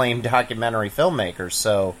are acclaimed documentary filmmakers.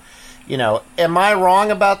 So, am I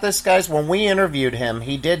wrong about this, guys? When we interviewed him,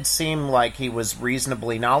 he did seem like he was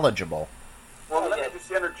reasonably knowledgeable. Well, let me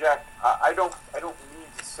just interject. I don't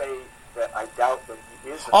need to say that I doubt that he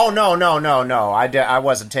is. Oh, no. I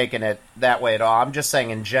wasn't taking it that way at all. I'm just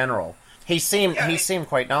saying in general. He seemed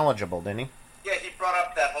quite knowledgeable, didn't he? Yeah, he brought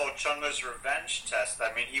up that whole Chunga's Revenge test.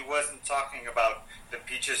 I mean, he wasn't talking about the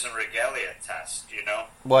Peaches and Regalia test,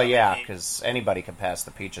 Well, yeah, because anybody can pass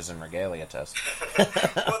the Peaches and Regalia test. Well,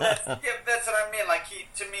 that's what I mean. Like,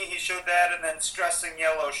 to me, he showed that, and then stressing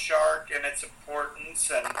Yellow Shark and its importance,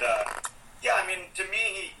 and to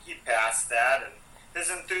me, he passed that, and his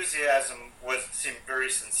enthusiasm seemed very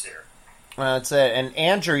sincere. Well, that's it. And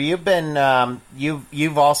Andrew, you've been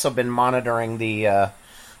you've also been monitoring the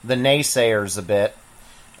naysayers a bit.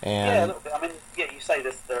 And yeah, a little bit. I mean, you say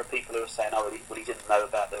that there are people who are saying, he didn't know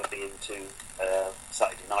about there being two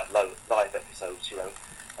Saturday Night Live episodes,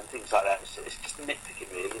 and things like that. It's just nitpicking,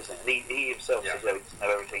 really, isn't it? And he himself says, he doesn't know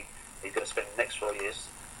everything. He's going to spend the next 4 years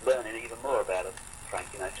learning even more about it, Frank.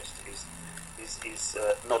 Just his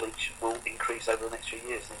knowledge will increase over the next few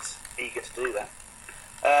years, and he's eager to do that.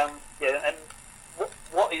 And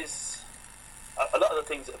what is a lot of the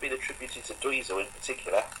things that have been attributed to Dweezil in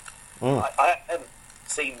particular, I haven't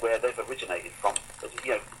seen where they've originated from.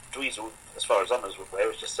 Dweezil, as far as I'm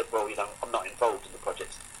aware, has just said, well, I'm not involved in the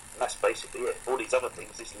project, and that's basically it. All these other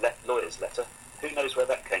things, this lawyer's letter, who knows where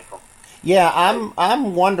that came from? Yeah,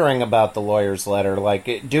 I'm wondering about the lawyer's letter.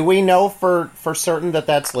 Like, do we know for certain that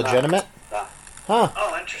that's legitimate? No. Huh.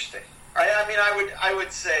 Oh, interesting. I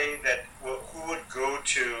would say that who would go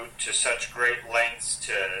to such great lengths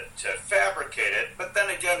to fabricate it? But then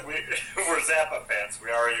again, we're Zappa fans. We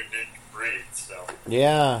are a unique breed, so.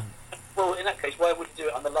 Yeah. Well, in that case, why would you do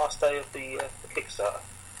it on the last day of the Kickstarter?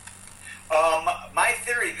 My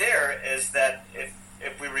theory there is that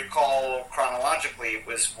if we recall chronologically, it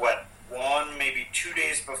was 1, maybe 2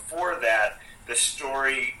 days before that, the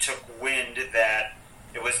story took wind that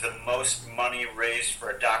it was the most money raised for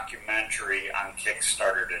a documentary on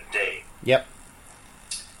Kickstarter to date. Yep.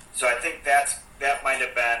 So I think that might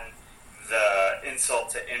have been the insult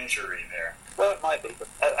to injury there. Well, it might be, but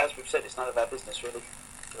as we've said, it's none of our business, really.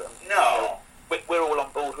 No. We're all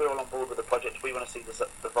on board. We're all on board with the project. We want to see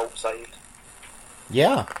the vault saved.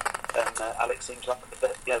 Yeah. And Alex seems like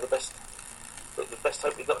the best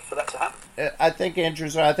hope we got for that to happen. I think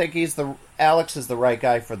Andrew's. I think Alex is the right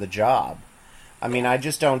guy for the job. I mean, I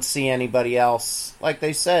just don't see anybody else. Like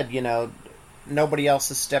they said, nobody else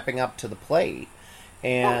is stepping up to the plate.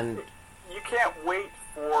 And you can't wait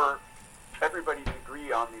for everybody to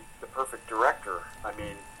agree on the perfect director. I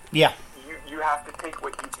mean, yeah, you have to take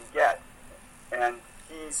what you can get, and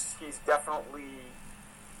he's definitely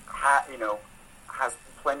has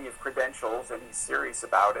plenty of credentials, and he's serious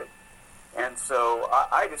about it. And so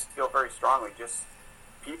I just feel very strongly, just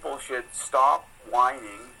people should stop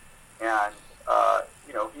whining, and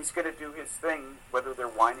he's going to do his thing whether they're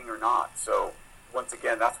whining or not. So once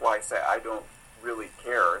again, that's why I say I don't really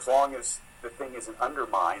care. As long as the thing isn't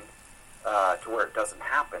undermined to where it doesn't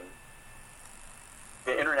happen,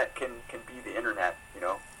 the internet can be the internet.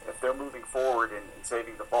 If they're moving forward and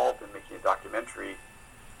saving the vault and making a documentary,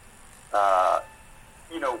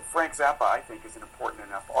 Frank Zappa, I think, is an important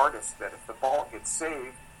enough artist that if the vault gets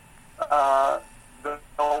saved,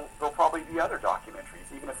 there'll probably be other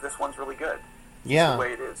documentaries, even if this one's really good. Yeah. It's the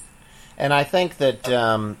way it is. And I think that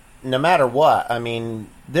no matter what, I mean,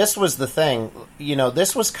 this was the thing.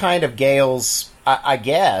 This was kind of Gail's, I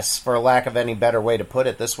guess, for lack of any better way to put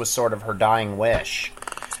it, this was sort of her dying wish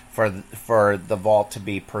for the vault to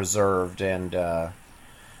be preserved. And,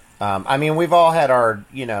 I mean, we've all had our,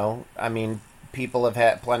 plenty of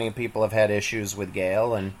people have had issues with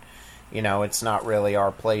Gail, and, it's not really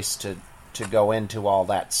our place to go into all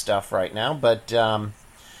that stuff right now. But,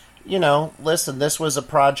 listen, this was a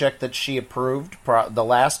project that she approved, the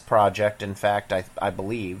last project, in fact, I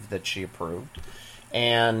believe, that she approved.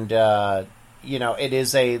 And, it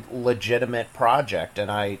is a legitimate project,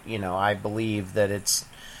 and I believe that it's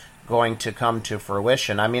going to come to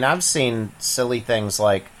fruition. I mean, I've seen silly things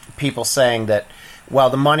like people saying that, well,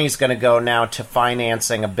 the money's going to go now to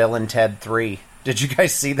financing a Bill and Ted 3. Did you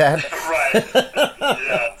guys see that? Right.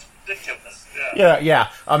 Yeah, it's ridiculous. Yeah.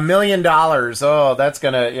 $1 million. Oh, that's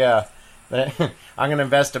going to, yeah. I'm going to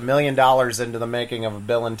invest $1 million into the making of a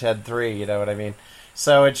Bill and Ted 3, you know what I mean?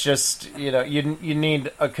 So it's just, you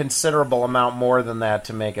need a considerable amount more than that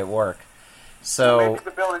to make it work. So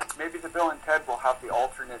maybe the Bill and Ted will have the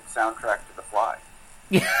alternate soundtrack to The Fly.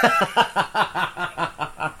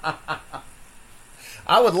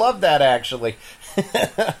 I would love that, actually.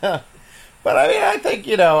 But I mean, I think,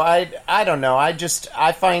 I don't know.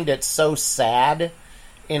 I find it so sad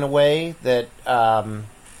in a way that, Well,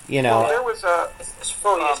 there was It's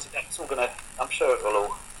 4 years to it's all gonna. I'm sure it will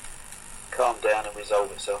all calm down and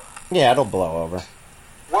resolve itself. Yeah, it'll blow over.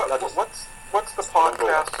 What's the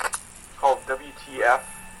podcast called? WTF?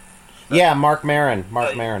 Yeah, Mark Maron.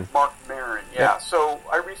 Mark Maron. Mark Maron, yeah. Yep. So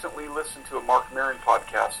I recently listened to a Mark Maron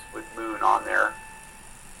podcast with Moon on there,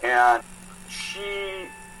 and she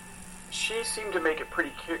seemed to make it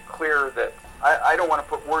pretty clear that, I don't want to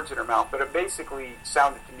put words in her mouth, but it basically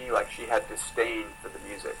sounded to me like she had disdain for the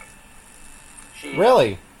music. She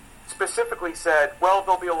Really? specifically said, well,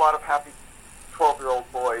 there'll be a lot of happy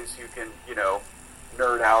 12-year-old boys who can,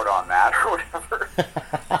 nerd out on that or whatever.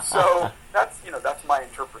 So that's my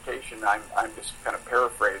interpretation. I'm just kind of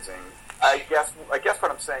paraphrasing. I guess what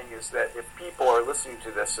I'm saying is that if people are listening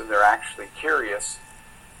to this and they're actually curious,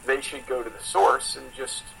 they should go to the source and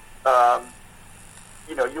just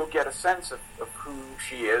you'll get a sense of who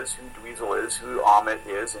she is, who Dweezil is, who Amit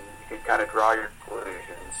is, and you can kind of draw your conclusions.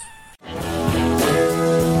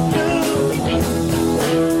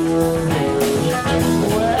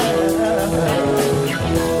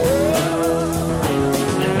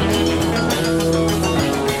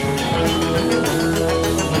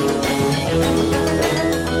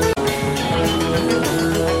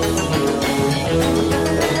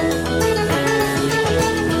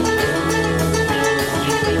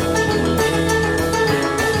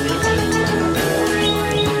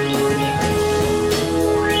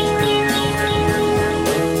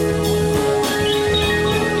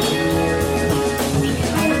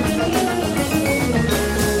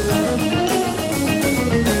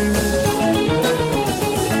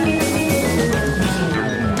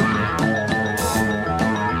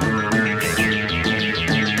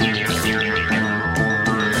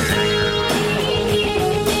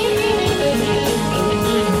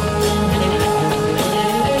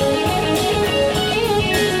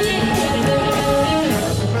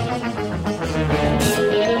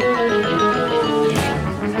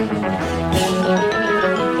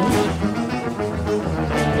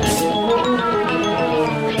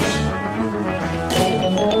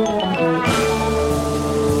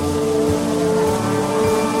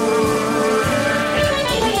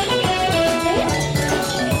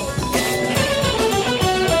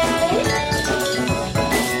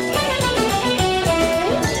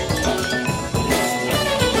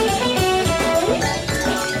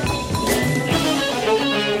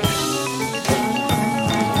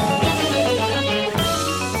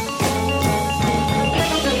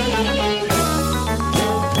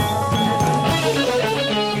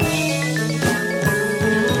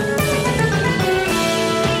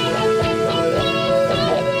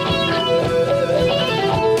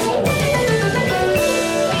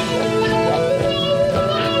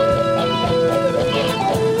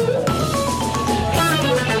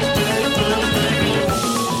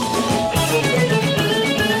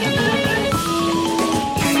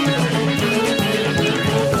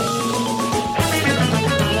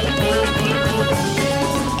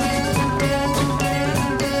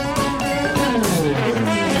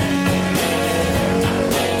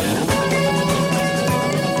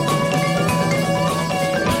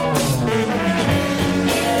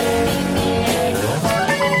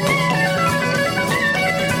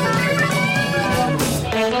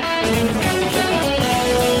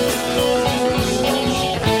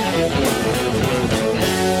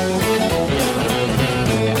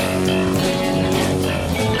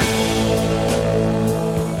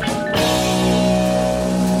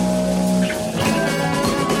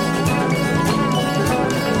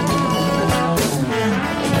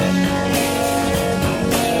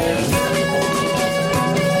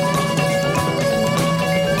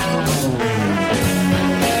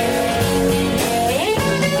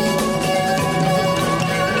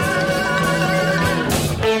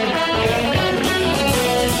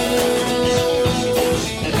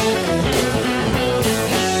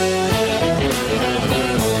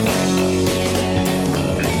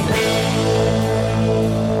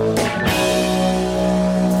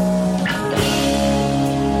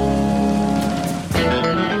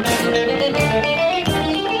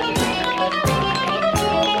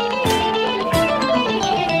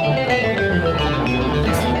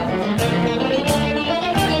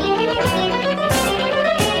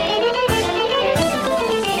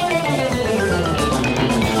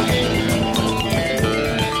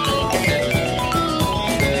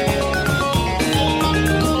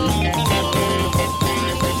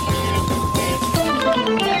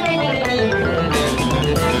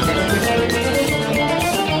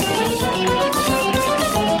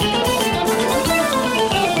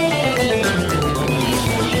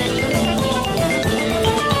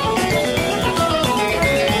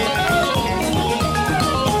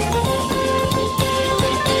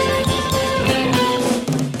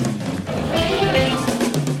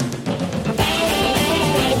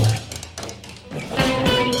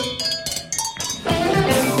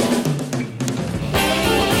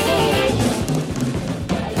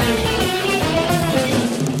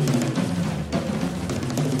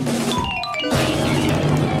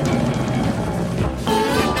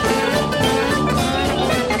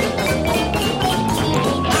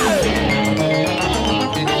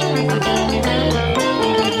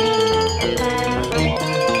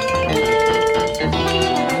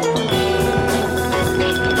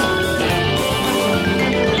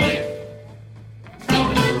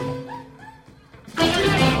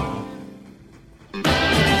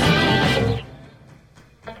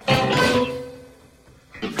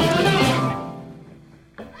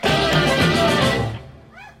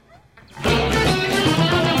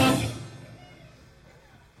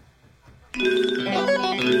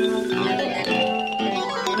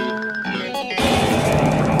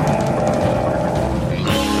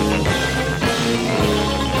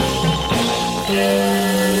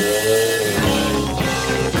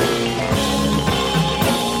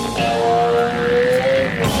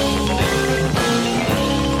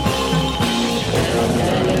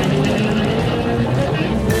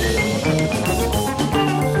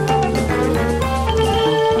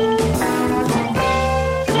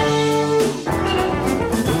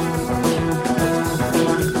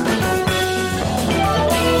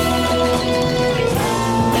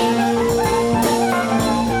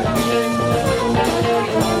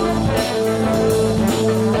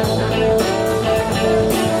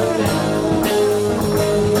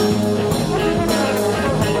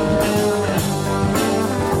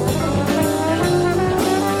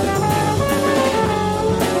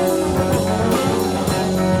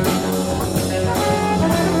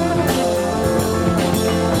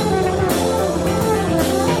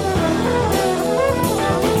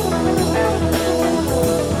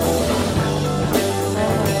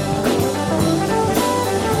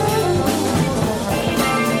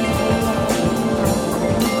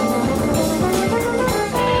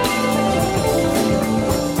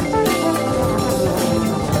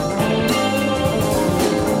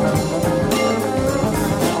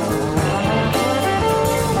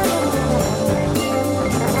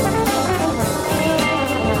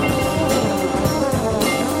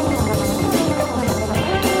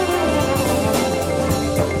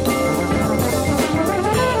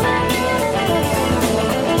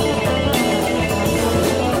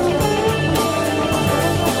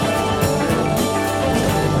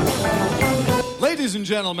 Ladies and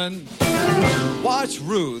gentlemen, watch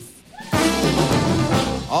Ruth.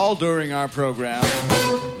 All during our program,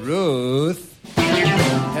 Ruth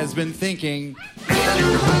has been thinking,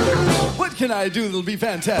 what can I do that'll be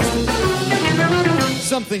fantastic?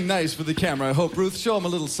 Something nice for the camera, I hope. Ruth, show them a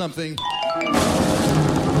little something.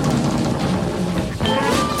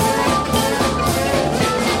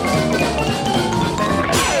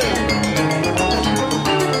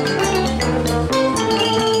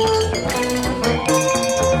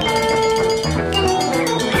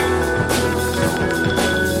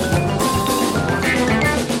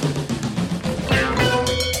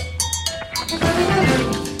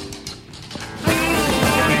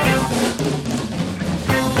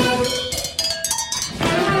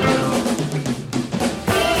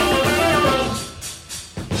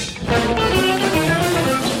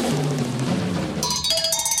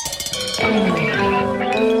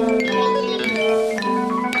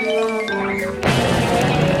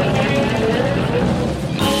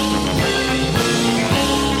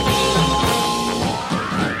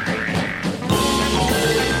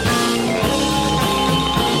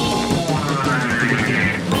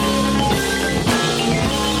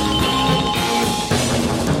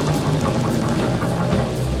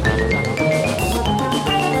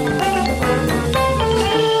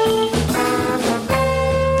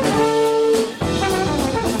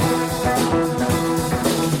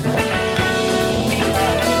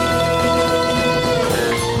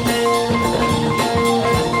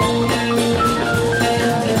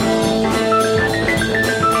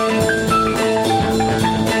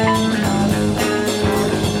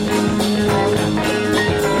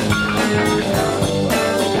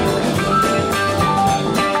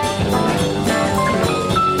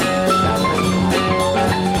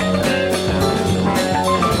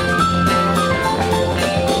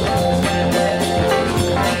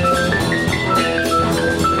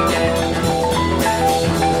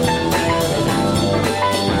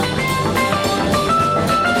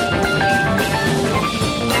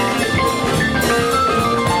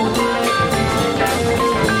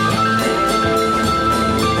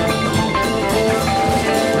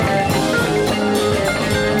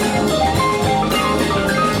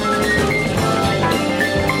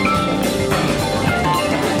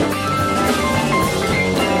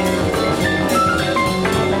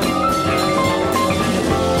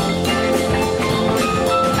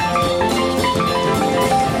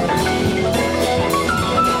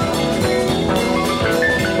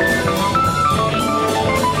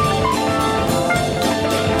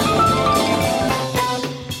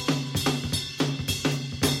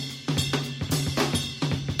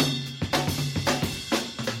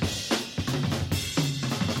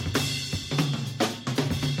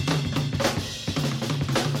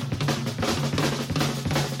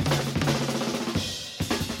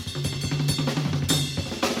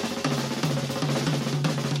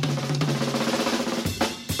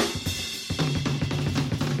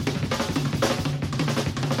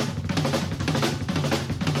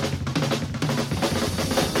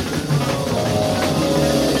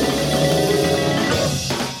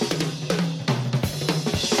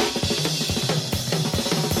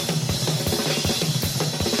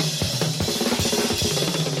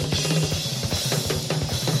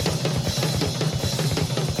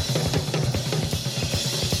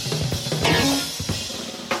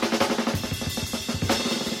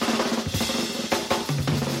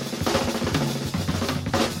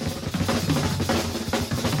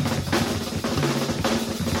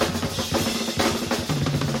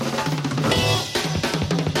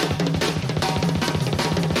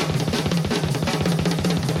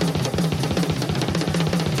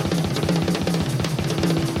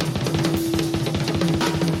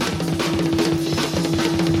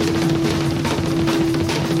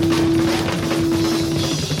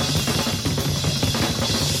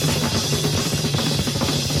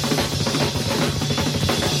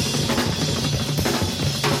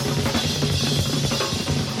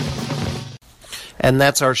 And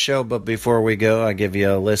that's our show, but before we go, I give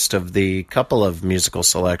you a list of the couple of musical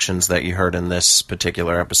selections that you heard in this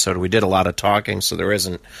particular episode. We did a lot of talking, so there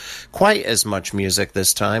isn't quite as much music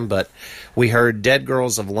this time, but we heard Dead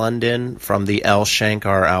Girls of London from the Al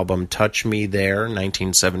Shankar album Touch Me There,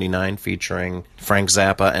 1979, featuring Frank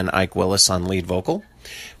Zappa and Ike Willis on lead vocal.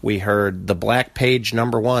 We heard The Black Page No.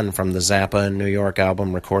 1 from the Zappa in New York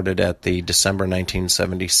album, recorded at the December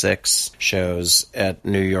 1976 shows at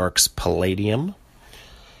New York's Palladium.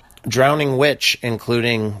 Drowning Witch,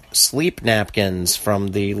 including Sleep Napkins from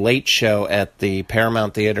the Late Show at the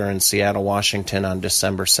Paramount Theater in Seattle, Washington on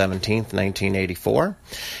December 17th, 1984.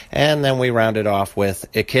 And then we rounded off with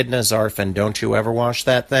Echidna Zarf and Don't You Ever Wash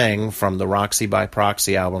That Thing from the Roxy by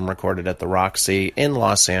Proxy album, recorded at the Roxy in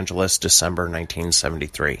Los Angeles, December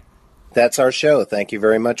 1973. That's our show. Thank you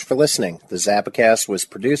very much for listening. The Zappacast was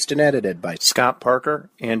produced and edited by Scott Parker,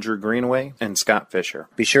 Andrew Greenaway, and Scott Fisher.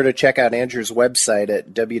 Be sure to check out Andrew's website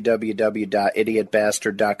at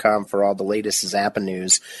www.idiotbastard.com for all the latest Zappa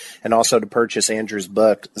news, and also to purchase Andrew's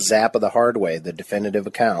book, Zappa the Hard Way, the definitive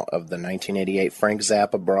account of the 1988 Frank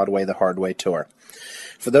Zappa Broadway the Hard Way tour.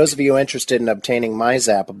 For those of you interested in obtaining my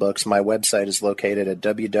Zappa books, my website is located at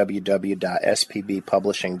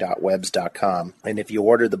www.spbpublishing.webs.com, and if you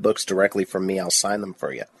order the books directly from me, I'll sign them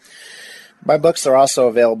for you. My books are also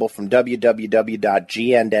available from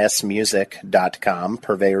www.gndsmusic.com,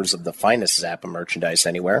 purveyors of the finest Zappa merchandise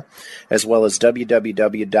anywhere, as well as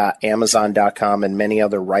www.amazon.com and many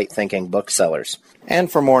other right-thinking booksellers.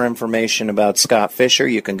 And for more information about Scott Fisher,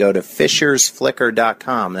 you can go to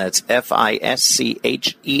fishersflicker.com. That's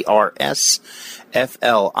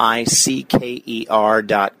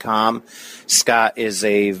FISCHERSFLICKER.com. Scott is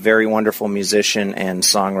a very wonderful musician and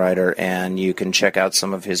songwriter, and you can check out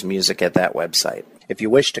some of his music at that website. If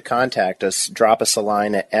you wish to contact us, drop us a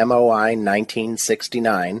line at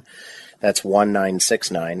MOI1969, that's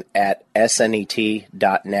 1969, at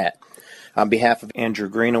snet.net. On behalf of Andrew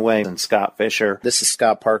Greenaway and Scott Fisher, this is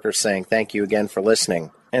Scott Parker saying thank you again for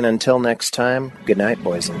listening. And until next time, good night,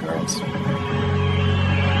 boys and girls.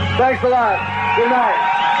 Thanks a lot. Good night.